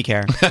called Jimmy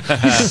Care. Look at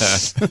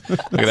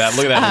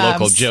that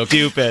local joke.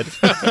 Stupid.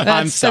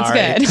 I'm sorry.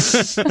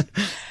 That's good.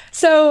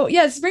 So,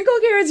 yeah, Sprinkle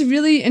Care is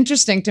really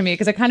interesting to me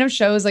because it kind of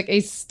shows like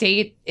a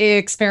state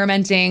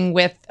experimenting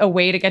with a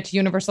way to get to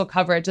universal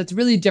coverage that's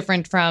really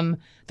different from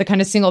the kind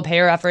of single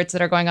payer efforts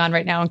that are going on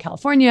right now in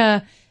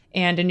California.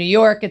 And in New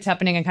York, it's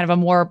happening in kind of a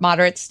more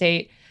moderate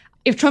state.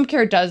 If Trump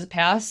Care does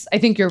pass, I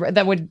think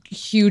that would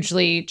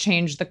hugely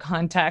change the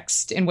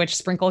context in which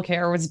Sprinkle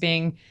Care was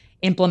being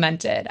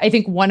implemented. I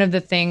think one of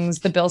the things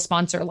the bill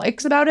sponsor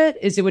likes about it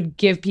is it would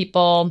give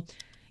people,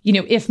 you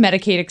know, if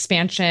Medicaid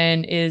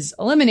expansion is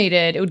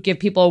eliminated, it would give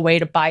people a way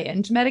to buy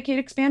into Medicaid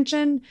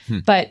expansion.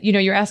 But, you know,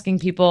 you're asking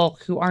people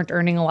who aren't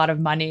earning a lot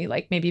of money,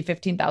 like maybe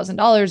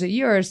 $15,000 a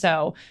year or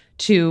so,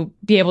 to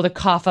be able to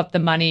cough up the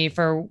money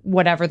for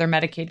whatever their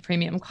Medicaid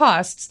premium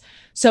costs.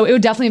 So it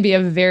would definitely be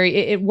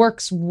it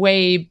works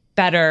way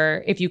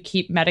better if you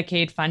keep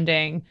Medicaid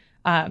funding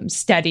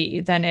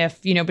steady than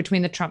if, you know,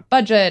 between the Trump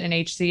budget and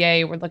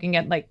HCA, we're looking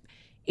at like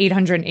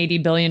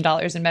 $880 billion in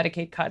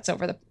Medicaid cuts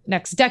over the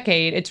next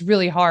decade. It's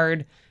really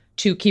hard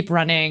to keep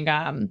running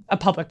a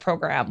public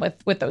program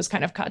with those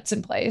kind of cuts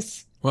in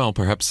place. Well,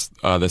 perhaps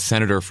the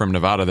senator from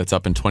Nevada that's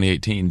up in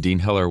 2018, Dean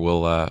Heller,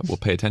 will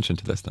pay attention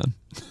to this then.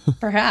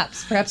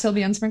 Perhaps he'll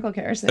be on Sprinkle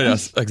Care soon.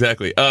 Yes,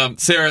 exactly.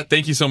 Sarah,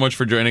 thank you so much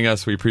for joining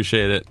us. We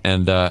appreciate it,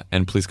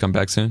 and please come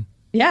back soon.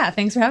 Yeah,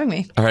 thanks for having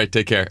me. All right,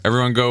 take care.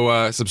 Everyone,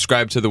 go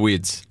subscribe to The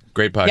Weeds.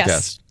 Great podcast.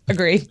 Yes,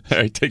 agree. All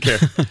right, take care.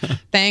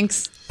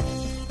 Thanks.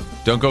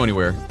 Don't go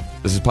anywhere.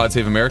 This is Pod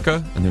Save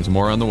America, and there's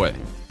more on the way.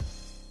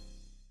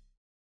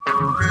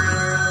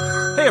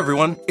 Hey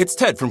everyone, it's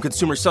Ted from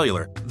Consumer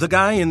Cellular, the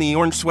guy in the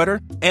orange sweater,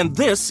 and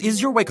this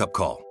is your wake-up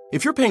call.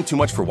 If you're paying too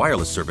much for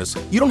wireless service,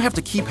 you don't have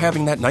to keep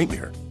having that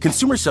nightmare.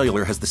 Consumer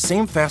Cellular has the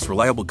same fast,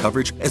 reliable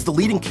coverage as the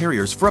leading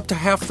carriers for up to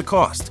half the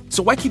cost.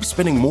 So why keep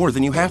spending more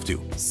than you have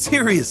to?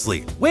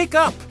 Seriously, wake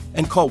up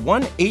and call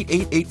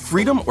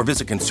 1-888-FREEDOM or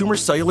visit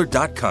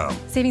consumercellular.com.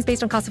 Savings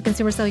based on cost of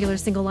Consumer Cellular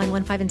single line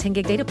 1, 5, and 10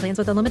 gig data plans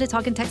with unlimited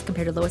talk and text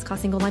compared to lowest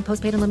cost single line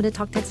postpaid unlimited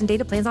talk, text, and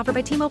data plans offered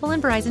by T-Mobile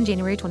and Verizon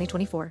January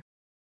 2024.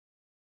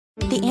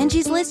 The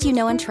Angie's List you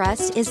know and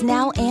trust is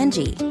now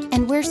Angie,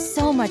 and we're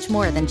so much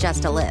more than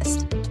just a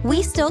list.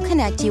 We still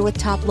connect you with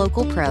top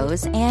local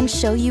pros and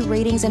show you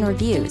ratings and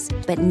reviews,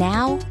 but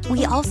now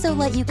we also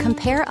let you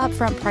compare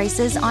upfront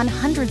prices on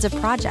hundreds of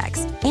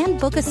projects and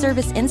book a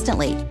service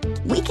instantly.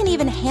 We can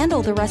even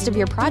handle the rest of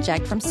your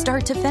project from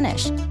start to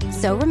finish.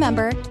 So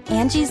remember,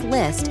 Angie's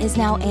List is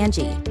now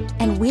Angie,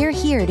 and we're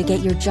here to get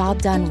your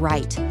job done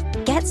right.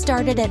 Get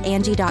started at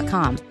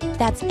Angie.com.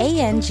 That's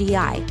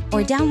ANGI,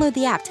 or download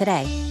the app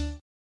today.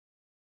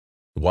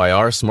 Why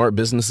are smart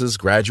businesses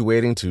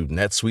graduating to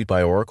NetSuite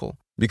by Oracle?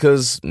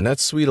 Because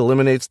NetSuite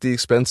eliminates the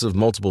expense of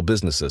multiple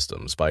business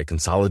systems by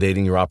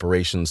consolidating your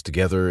operations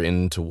together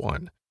into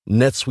one.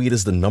 NetSuite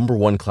is the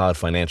 #1 cloud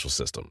financial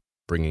system,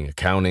 bringing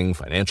accounting,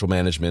 financial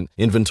management,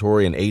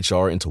 inventory, and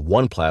HR into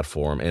one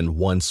platform and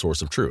one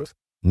source of truth.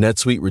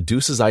 NetSuite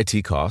reduces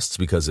IT costs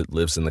because it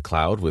lives in the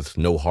cloud with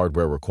no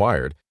hardware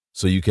required,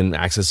 so you can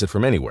access it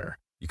from anywhere.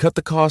 You cut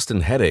the cost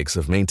and headaches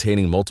of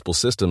maintaining multiple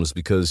systems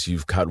because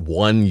you've got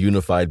one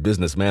unified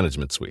business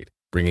management suite.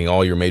 Bringing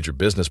all your major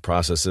business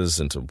processes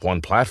into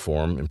one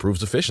platform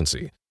improves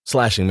efficiency,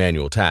 slashing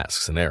manual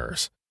tasks and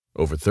errors.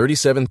 Over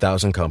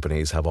 37,000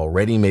 companies have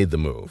already made the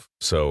move,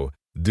 so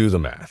do the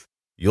math.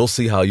 You'll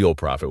see how you'll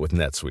profit with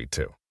NetSuite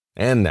too.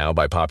 And now,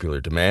 by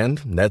popular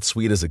demand,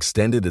 NetSuite has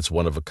extended its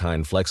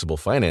one-of-a-kind flexible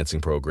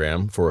financing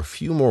program for a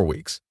few more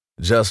weeks.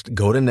 Just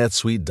go to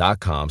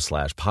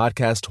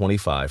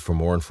netsuite.com/podcast25 for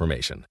more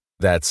information.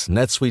 That's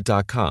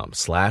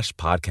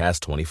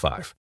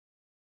netsuite.com/podcast25.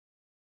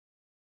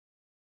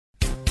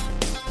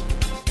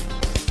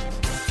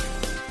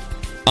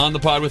 On the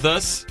pod with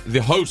us,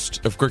 the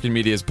host of Crooked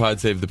Media's Pod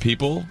Save the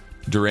People,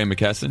 DeRay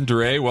McKesson.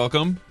 DeRay,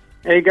 welcome.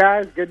 Hey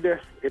guys, good to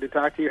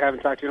talk to you.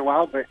 Haven't talked to you in a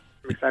while, but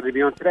I'm excited to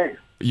be on today.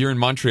 You're in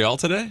Montreal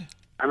today?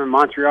 I'm in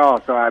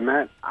Montreal, so I'm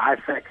at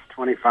IFEX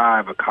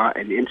 25,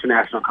 an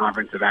international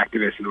conference of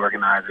activists and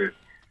organizers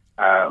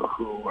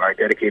who are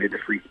dedicated to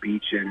free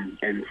speech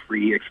and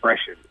free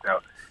expression.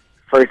 So,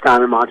 first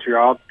time in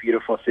Montreal,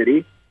 beautiful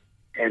city,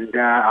 and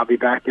I'll be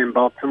back in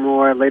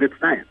Baltimore later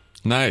tonight.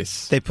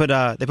 Nice. They put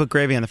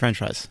gravy on the French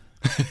fries.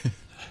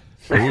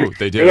 Ooh,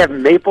 they do. They have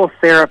maple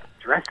syrup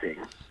dressing,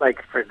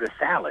 like for the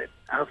salad.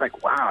 I was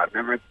like, wow, I've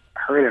never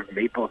heard of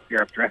maple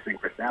syrup dressing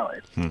for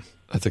salad.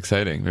 That's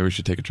exciting. Maybe we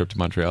should take a trip to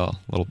Montreal.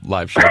 A little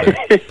live show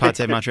there. Pod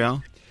Save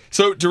Montreal.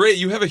 So, DeRay,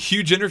 you have a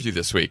huge interview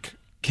this week.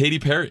 Katy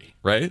Perry,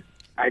 right?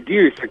 I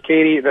do. So,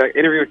 the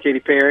interview with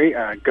Katy Perry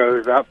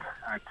goes up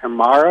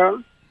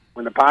tomorrow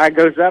when the pod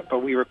goes up, but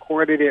we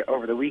recorded it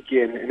over the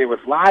weekend, and it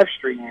was live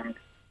streamed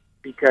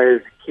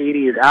because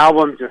Katy's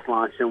album just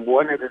launched, and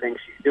one of the things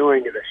she's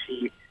doing is that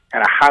she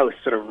had a house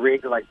sort of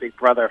rigged like Big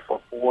Brother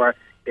for 4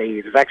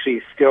 days. It's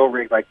actually still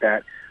rigged like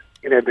that.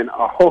 And there have been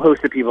a whole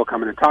host of people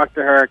coming to talk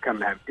to her, come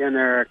to have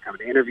dinner, come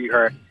to interview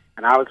her,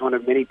 and I was one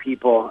of many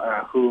people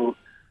who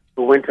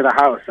went to the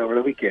house over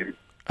the weekend.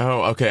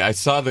 Oh, okay. I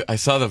saw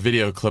the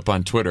video clip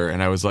on Twitter,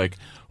 and I was like,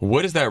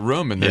 "What is that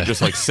room?" And they're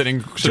just like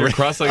sitting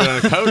cross-legged on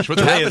a couch.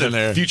 What's happening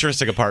there?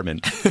 Futuristic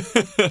apartment.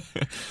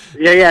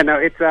 Yeah. No,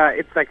 it's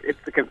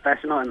the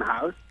confessional in the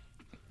house,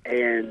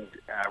 and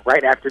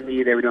right after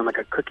me, they were doing like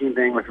a cooking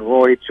thing with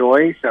Roy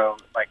Choi. So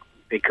like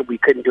we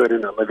couldn't do it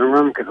in the living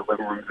room because the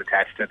living room is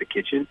attached to the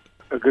kitchen.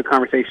 A good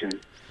conversation.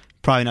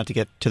 Probably not to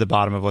get to the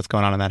bottom of what's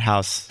going on in that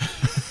house.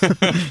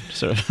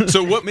 So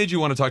what made you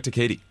want to talk to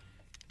Katy?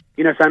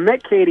 So I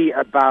met Katy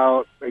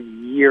about a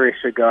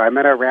year-ish ago. I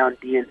met her around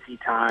DNC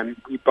time.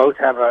 We both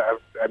have a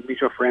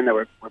mutual friend that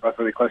we're both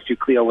really close to,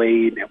 Cleo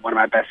Wade, and one of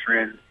my best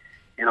friends,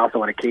 and also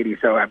one of Katy.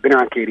 So I've been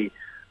around Katy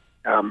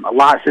a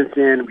lot since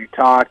then. We've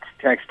talked,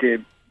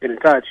 texted, been in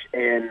touch,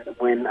 and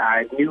when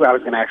I knew I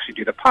was going to actually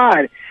do the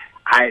pod,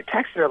 I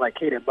texted her like,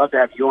 Katy, I'd love to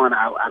have you on.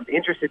 I'm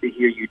interested to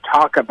hear you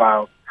talk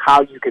about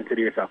how you consider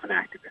yourself an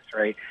activist,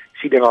 right?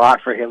 She did a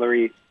lot for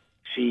Hillary.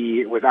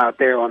 She was out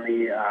there on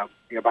the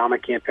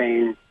Obama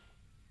campaign.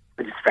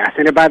 I'm just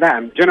fascinated by that.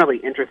 I'm generally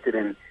interested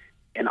in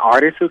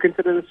artists who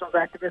consider themselves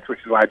activists, which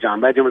is why John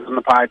Legend was on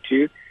the pod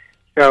too.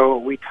 So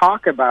we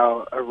talk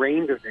about a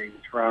range of things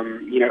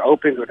from, it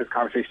opens with this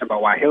conversation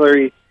about why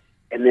Hillary,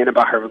 and then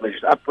about her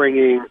religious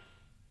upbringing,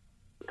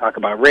 talk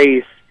about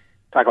race,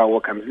 talk about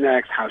what comes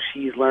next, how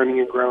she's learning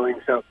and growing.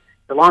 So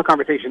the long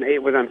conversation,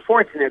 it was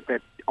unfortunate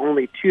that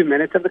only 2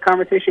 minutes of the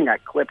conversation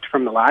got clipped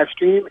from the live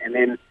stream and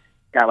then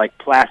got like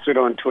plastered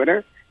on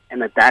Twitter,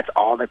 and that's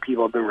all that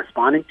people have been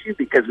responding to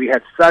because we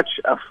had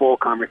such a full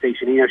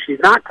conversation. She's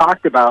not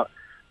talked about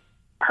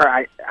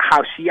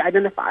how she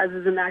identifies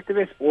as an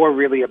activist or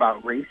really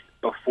about race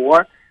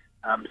before.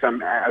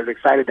 So I was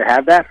excited to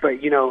have that.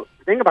 But, the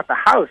thing about the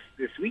house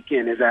this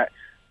weekend is that,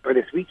 or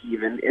this week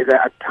even, is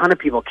that a ton of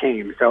people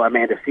came. So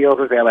Amanda Seales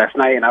was there last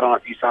night, and I don't know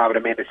if you saw, but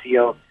Amanda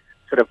Seales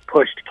sort of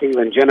pushed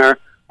Caitlyn Jenner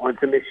on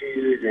some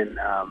issues, and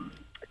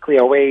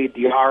Cleo Wade,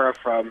 Diarra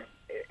from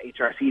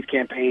HRC's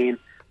campaign.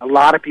 A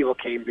lot of people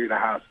came through the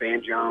house.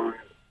 Van Jones,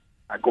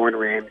 Gordon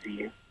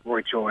Ramsay,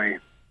 Roy Choi.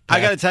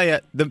 I got to tell you,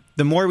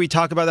 the more we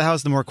talk about the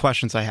house, the more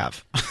questions I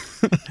have.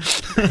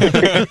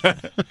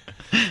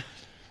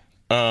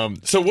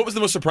 So what was the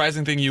most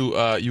surprising thing you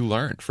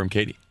learned from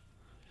Katie?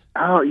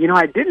 Oh,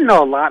 I didn't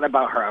know a lot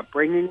about her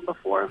upbringing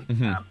before,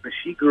 but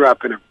she grew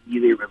up in a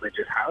really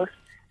religious house,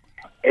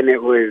 and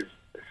it was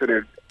sort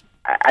of,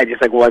 I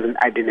just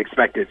I didn't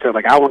expect it. So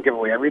I won't give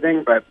away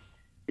everything, but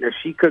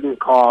she couldn't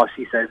call.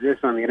 She says this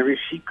on the interview.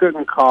 She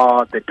couldn't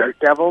call the dirt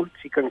devil.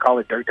 She couldn't call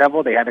it dirt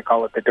devil. They had to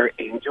call it the dirt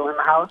angel in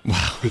the house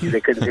because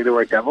they couldn't say the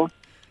word devil.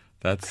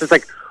 So it's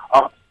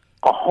a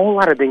whole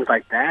lot of things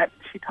like that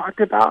she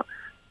talked about,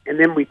 and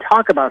then we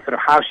talk about sort of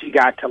how she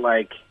got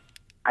to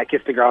I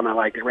kissed a girl and I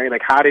liked it, right?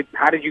 How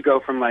did you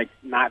go from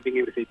not being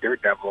able to say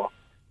dirt devil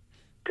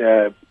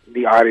to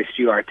the artist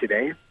you are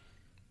today?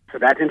 So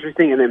that's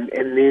interesting. And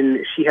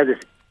then she has this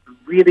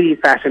really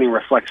fascinating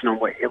reflection on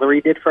what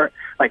Hillary did for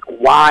her.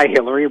 Why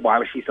Hillary? Why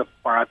was she so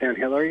far out there in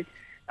Hillary?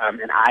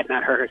 And I'd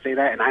not heard her say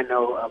that. And I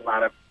know a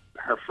lot of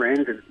her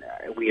friends,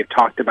 and we have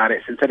talked about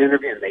it since that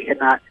interview, and they had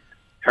not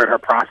heard her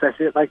process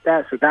it like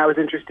that. So that was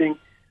interesting.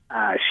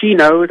 She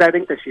knows, I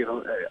think, that she has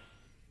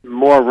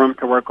more room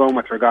to work on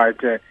with regard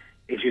to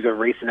issues of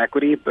race and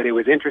equity, but it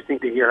was interesting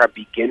to hear her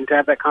begin to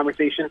have that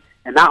conversation,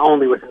 and not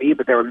only with me,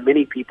 but there were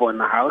many people in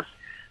the House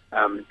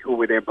who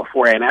were there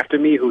before and after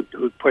me who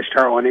pushed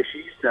her on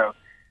issues. So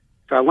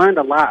I learned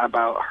a lot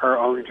about her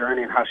own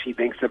journey and how she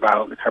thinks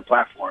about her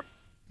platform.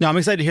 No, I'm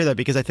excited to hear that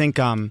because I think,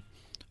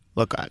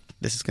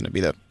 this is going to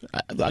be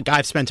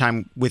I've spent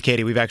time with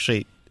Katie. We've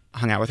actually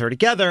hung out with her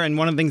together, and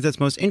one of the things that's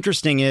most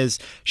interesting is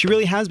she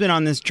really has been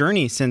on this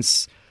journey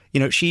since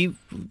she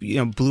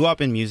blew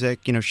up in music.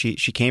 She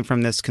came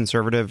from this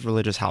conservative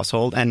religious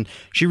household, and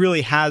she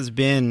really has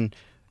been,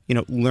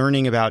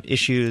 learning about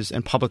issues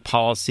and public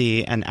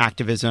policy and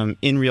activism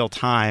in real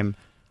time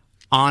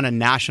on a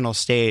national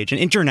stage, an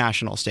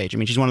international stage. I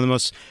mean, she's one of the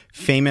most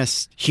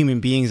famous human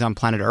beings on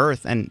planet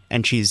Earth, and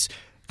she's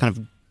kind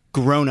of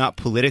grown up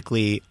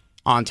politically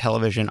on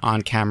television,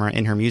 on camera,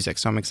 in her music.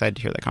 So I'm excited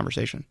to hear that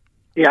conversation.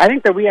 Yeah, I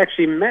think that we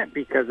actually met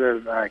because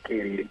of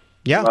Katie.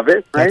 Yeah, love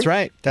it. Right? That's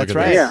right. That's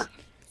right. Yeah.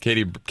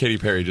 Katy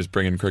Perry just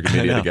bringing crooked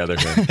media together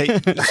here. Hey,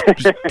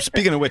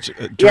 speaking of which, so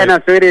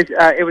it is.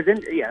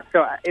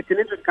 So it's an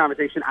interesting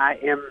conversation.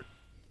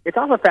 It's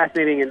also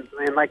fascinating,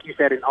 and like you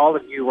said, and all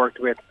of you worked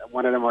with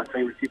one of the most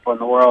famous people in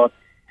the world.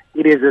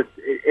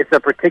 It's a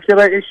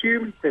particular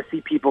issue to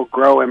see people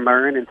grow and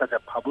learn in such a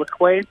public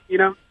way.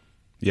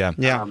 Yeah.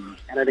 And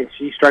I think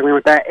she's struggling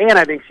with that, and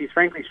I think she's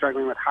frankly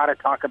struggling with how to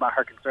talk about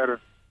her conservative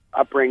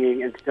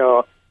upbringing and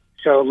still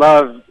show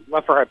love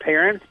for her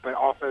parents, but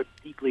also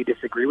deeply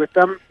disagree with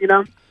them,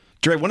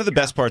 Dre, one of the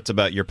best parts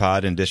about your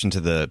pod, in addition to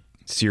the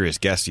serious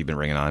guests you've been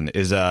bringing on,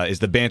 is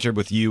the banter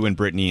with you and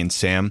Brittany and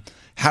Sam.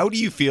 How do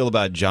you feel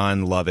about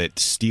John Lovett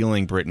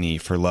stealing Brittany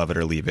for Love It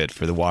or Leave It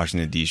for the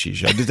Washington, D.C.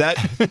 show? Does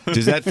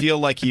that feel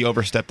like he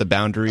overstepped the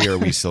boundary, or are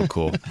we still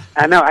cool?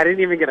 I know. I didn't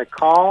even get a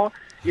call.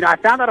 I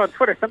found out on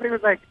Twitter. Somebody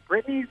was like,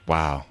 Brittany's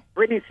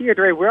here,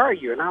 Dre, where are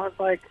you? And I was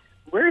like,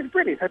 where is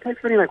Brittany? So I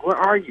texted Brittany, where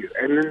are you?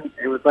 And then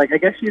it was like, I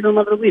guess she's in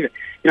Love It or Leave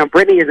It.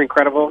 Brittany is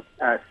incredible.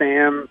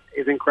 Sam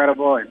is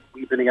incredible, and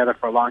we've been together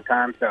for a long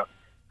time. So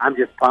I'm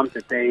just pumped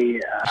that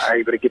they are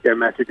able to get their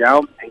message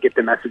out and get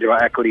the message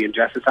about equity and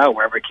justice out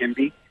wherever it can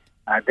be.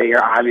 They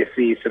are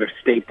obviously sort of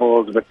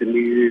staples with the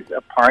news,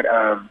 a part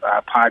of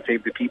Pod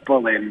Save the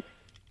People, and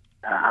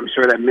I'm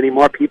sure that many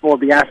more people will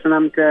be asking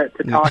them to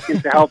talk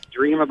and to help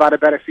dream about a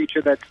better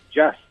future that's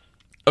just.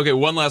 Okay,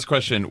 one last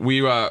question.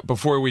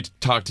 Before we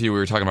talked to you, we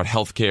were talking about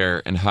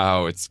healthcare and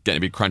how it's going to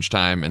be crunch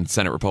time, and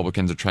Senate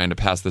Republicans are trying to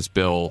pass this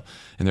bill,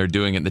 and they're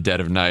doing it in the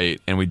dead of night,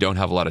 and we don't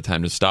have a lot of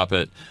time to stop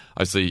it.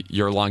 Obviously,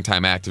 you're a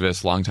longtime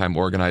activist, longtime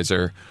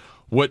organizer.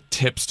 What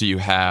tips do you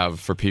have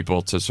for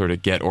people to sort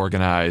of get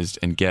organized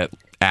and get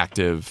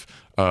active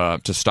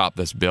to stop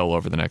this bill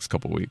over the next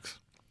couple of weeks?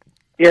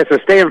 Yeah, so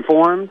stay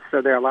informed.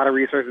 So there are a lot of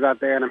resources out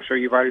there, and I'm sure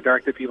you've already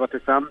directed people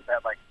to some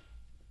that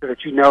so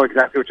that you know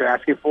exactly what you're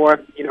asking for.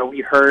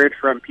 We heard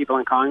from people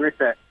in Congress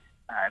that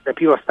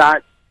people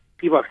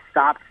have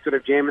stopped sort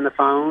of jamming the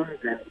phones,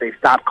 and they've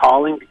stopped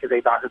calling because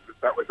they thought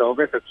that was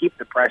over. So keep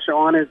the pressure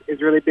on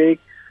is really big.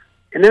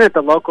 And then at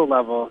the local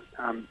level,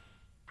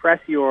 press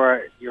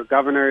your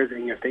governors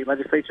and your state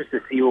legislatures to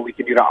see what we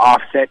can do to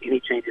offset any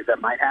changes that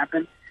might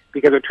happen.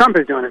 Because what Trump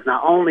is doing is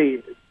not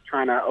only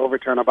trying to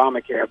overturn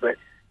Obamacare, but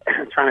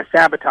trying to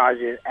sabotage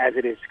it as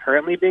it is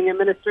currently being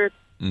administered.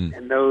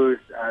 And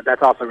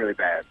that's also really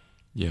bad.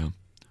 Yeah.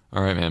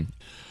 All right, man.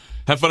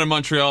 Have fun in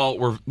Montreal.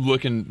 We're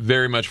looking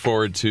very much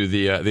forward to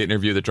the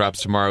interview that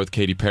drops tomorrow with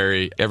Katy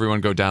Perry. Everyone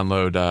go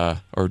download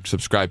or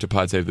subscribe to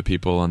Pod Save the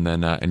People, and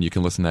then and you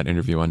can listen to that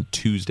interview on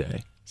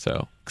Tuesday.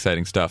 So,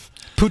 exciting stuff.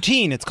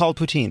 Poutine. It's called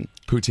Poutine.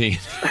 Poutine.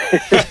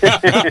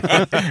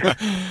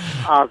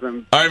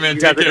 Awesome. All right, man.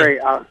 You take guys care.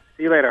 are great.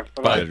 See you later.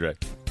 Bye, Dre.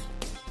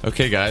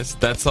 Okay, guys,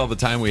 that's all the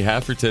time we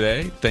have for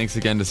today. Thanks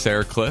again to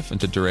Sarah Cliff and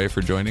to DeRay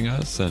for joining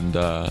us. And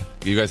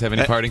you guys have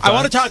any parting thoughts? I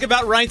want to talk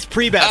about Reince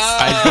Priebus.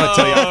 I just want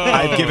to tell you,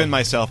 I've given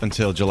myself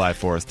until July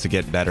 4th to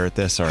get better at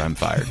this, or I'm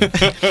fired.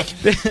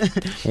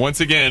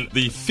 Once again,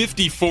 the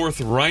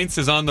 54th Reince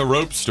is on the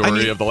rope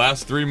story of the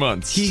last 3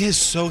 months. He has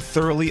so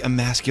thoroughly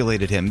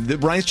emasculated him.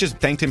 Reince just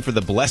thanked him for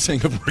the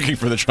blessing of working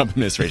for the Trump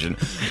administration.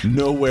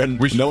 No one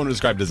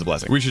described it as a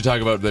blessing. We should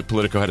talk about that.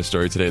 Politico had a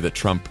story today that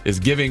Trump is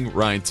giving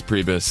Reince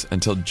Priebus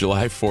until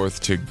July 4th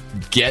to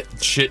get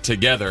shit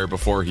together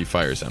before he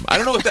fires him. I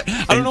don't know what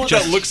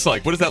that looks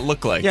like. What does that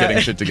look like, getting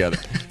shit together?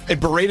 It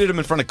berated him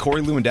in front of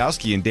Corey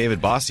Lewandowski and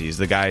David Bossie,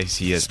 the guys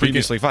he has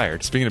previously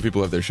fired. Speaking of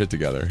people who have their shit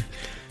together.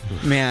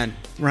 Man,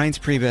 Reince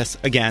Priebus,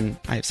 again,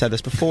 I've said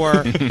this before.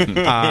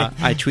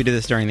 I tweeted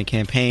this during the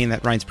campaign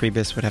that Reince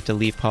Priebus would have to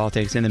leave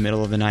politics in the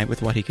middle of the night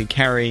with what he could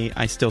carry.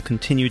 I still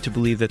continue to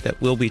believe that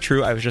will be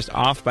true. I was just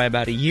off by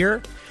about a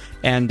year.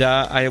 And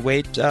I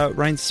await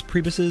Reince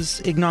Priebus's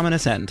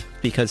ignominious end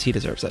because he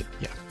deserves it.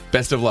 Yeah.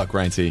 Best of luck,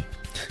 Reince.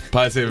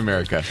 Pod Save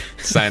America.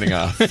 Signing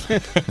off.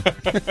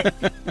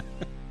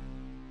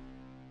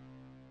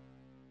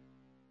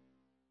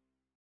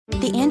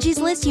 The Angie's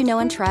List you know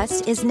and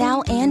trust is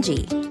now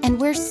Angie, and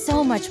we're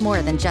so much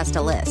more than just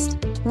a list.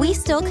 We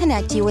still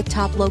connect you with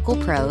top local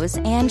pros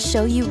and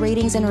show you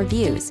ratings and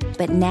reviews,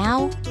 but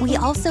now we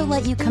also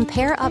let you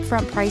compare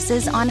upfront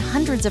prices on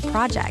hundreds of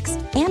projects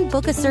and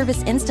book a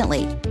service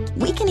instantly.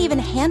 We can even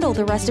handle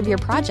the rest of your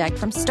project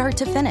from start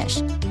to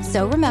finish.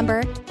 So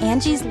remember,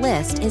 Angie's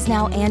List is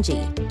now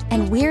Angie,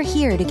 and we're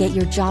here to get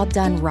your job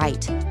done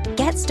right.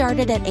 Get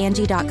started at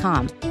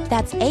Angie.com.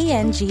 That's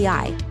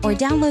ANGI, or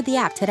download the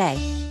app today.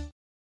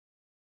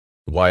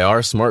 Why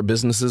are smart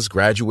businesses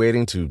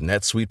graduating to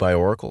NetSuite by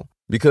Oracle?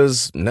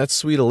 Because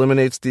NetSuite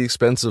eliminates the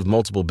expense of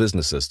multiple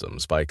business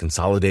systems by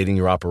consolidating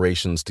your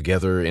operations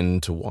together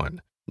into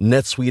one.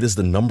 NetSuite is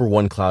the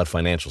 #1 cloud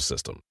financial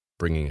system,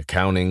 bringing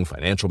accounting,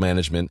 financial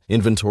management,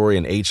 inventory,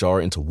 and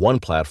HR into one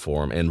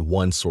platform and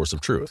one source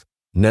of truth.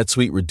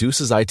 NetSuite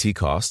reduces IT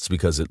costs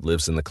because it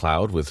lives in the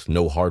cloud with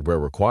no hardware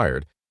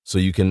required, so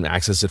you can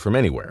access it from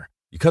anywhere.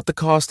 You cut the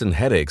cost and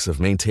headaches of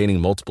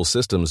maintaining multiple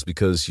systems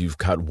because you've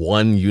got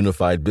one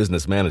unified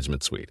business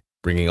management suite.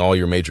 Bringing all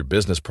your major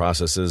business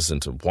processes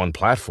into one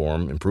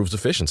platform improves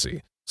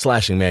efficiency,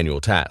 slashing manual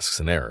tasks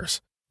and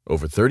errors.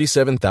 Over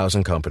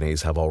 37,000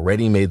 companies have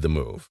already made the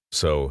move,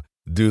 so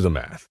do the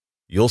math.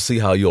 You'll see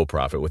how you'll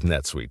profit with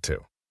NetSuite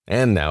too.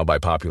 And now, by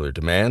popular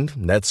demand,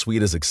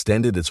 NetSuite has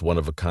extended its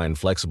one-of-a-kind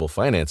flexible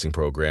financing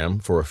program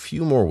for a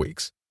few more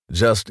weeks.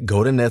 Just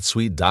go to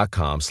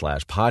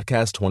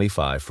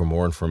netsuite.com/podcast25 for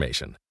more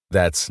information.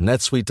 That's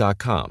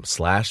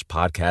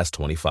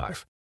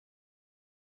netsuite.com/podcast25.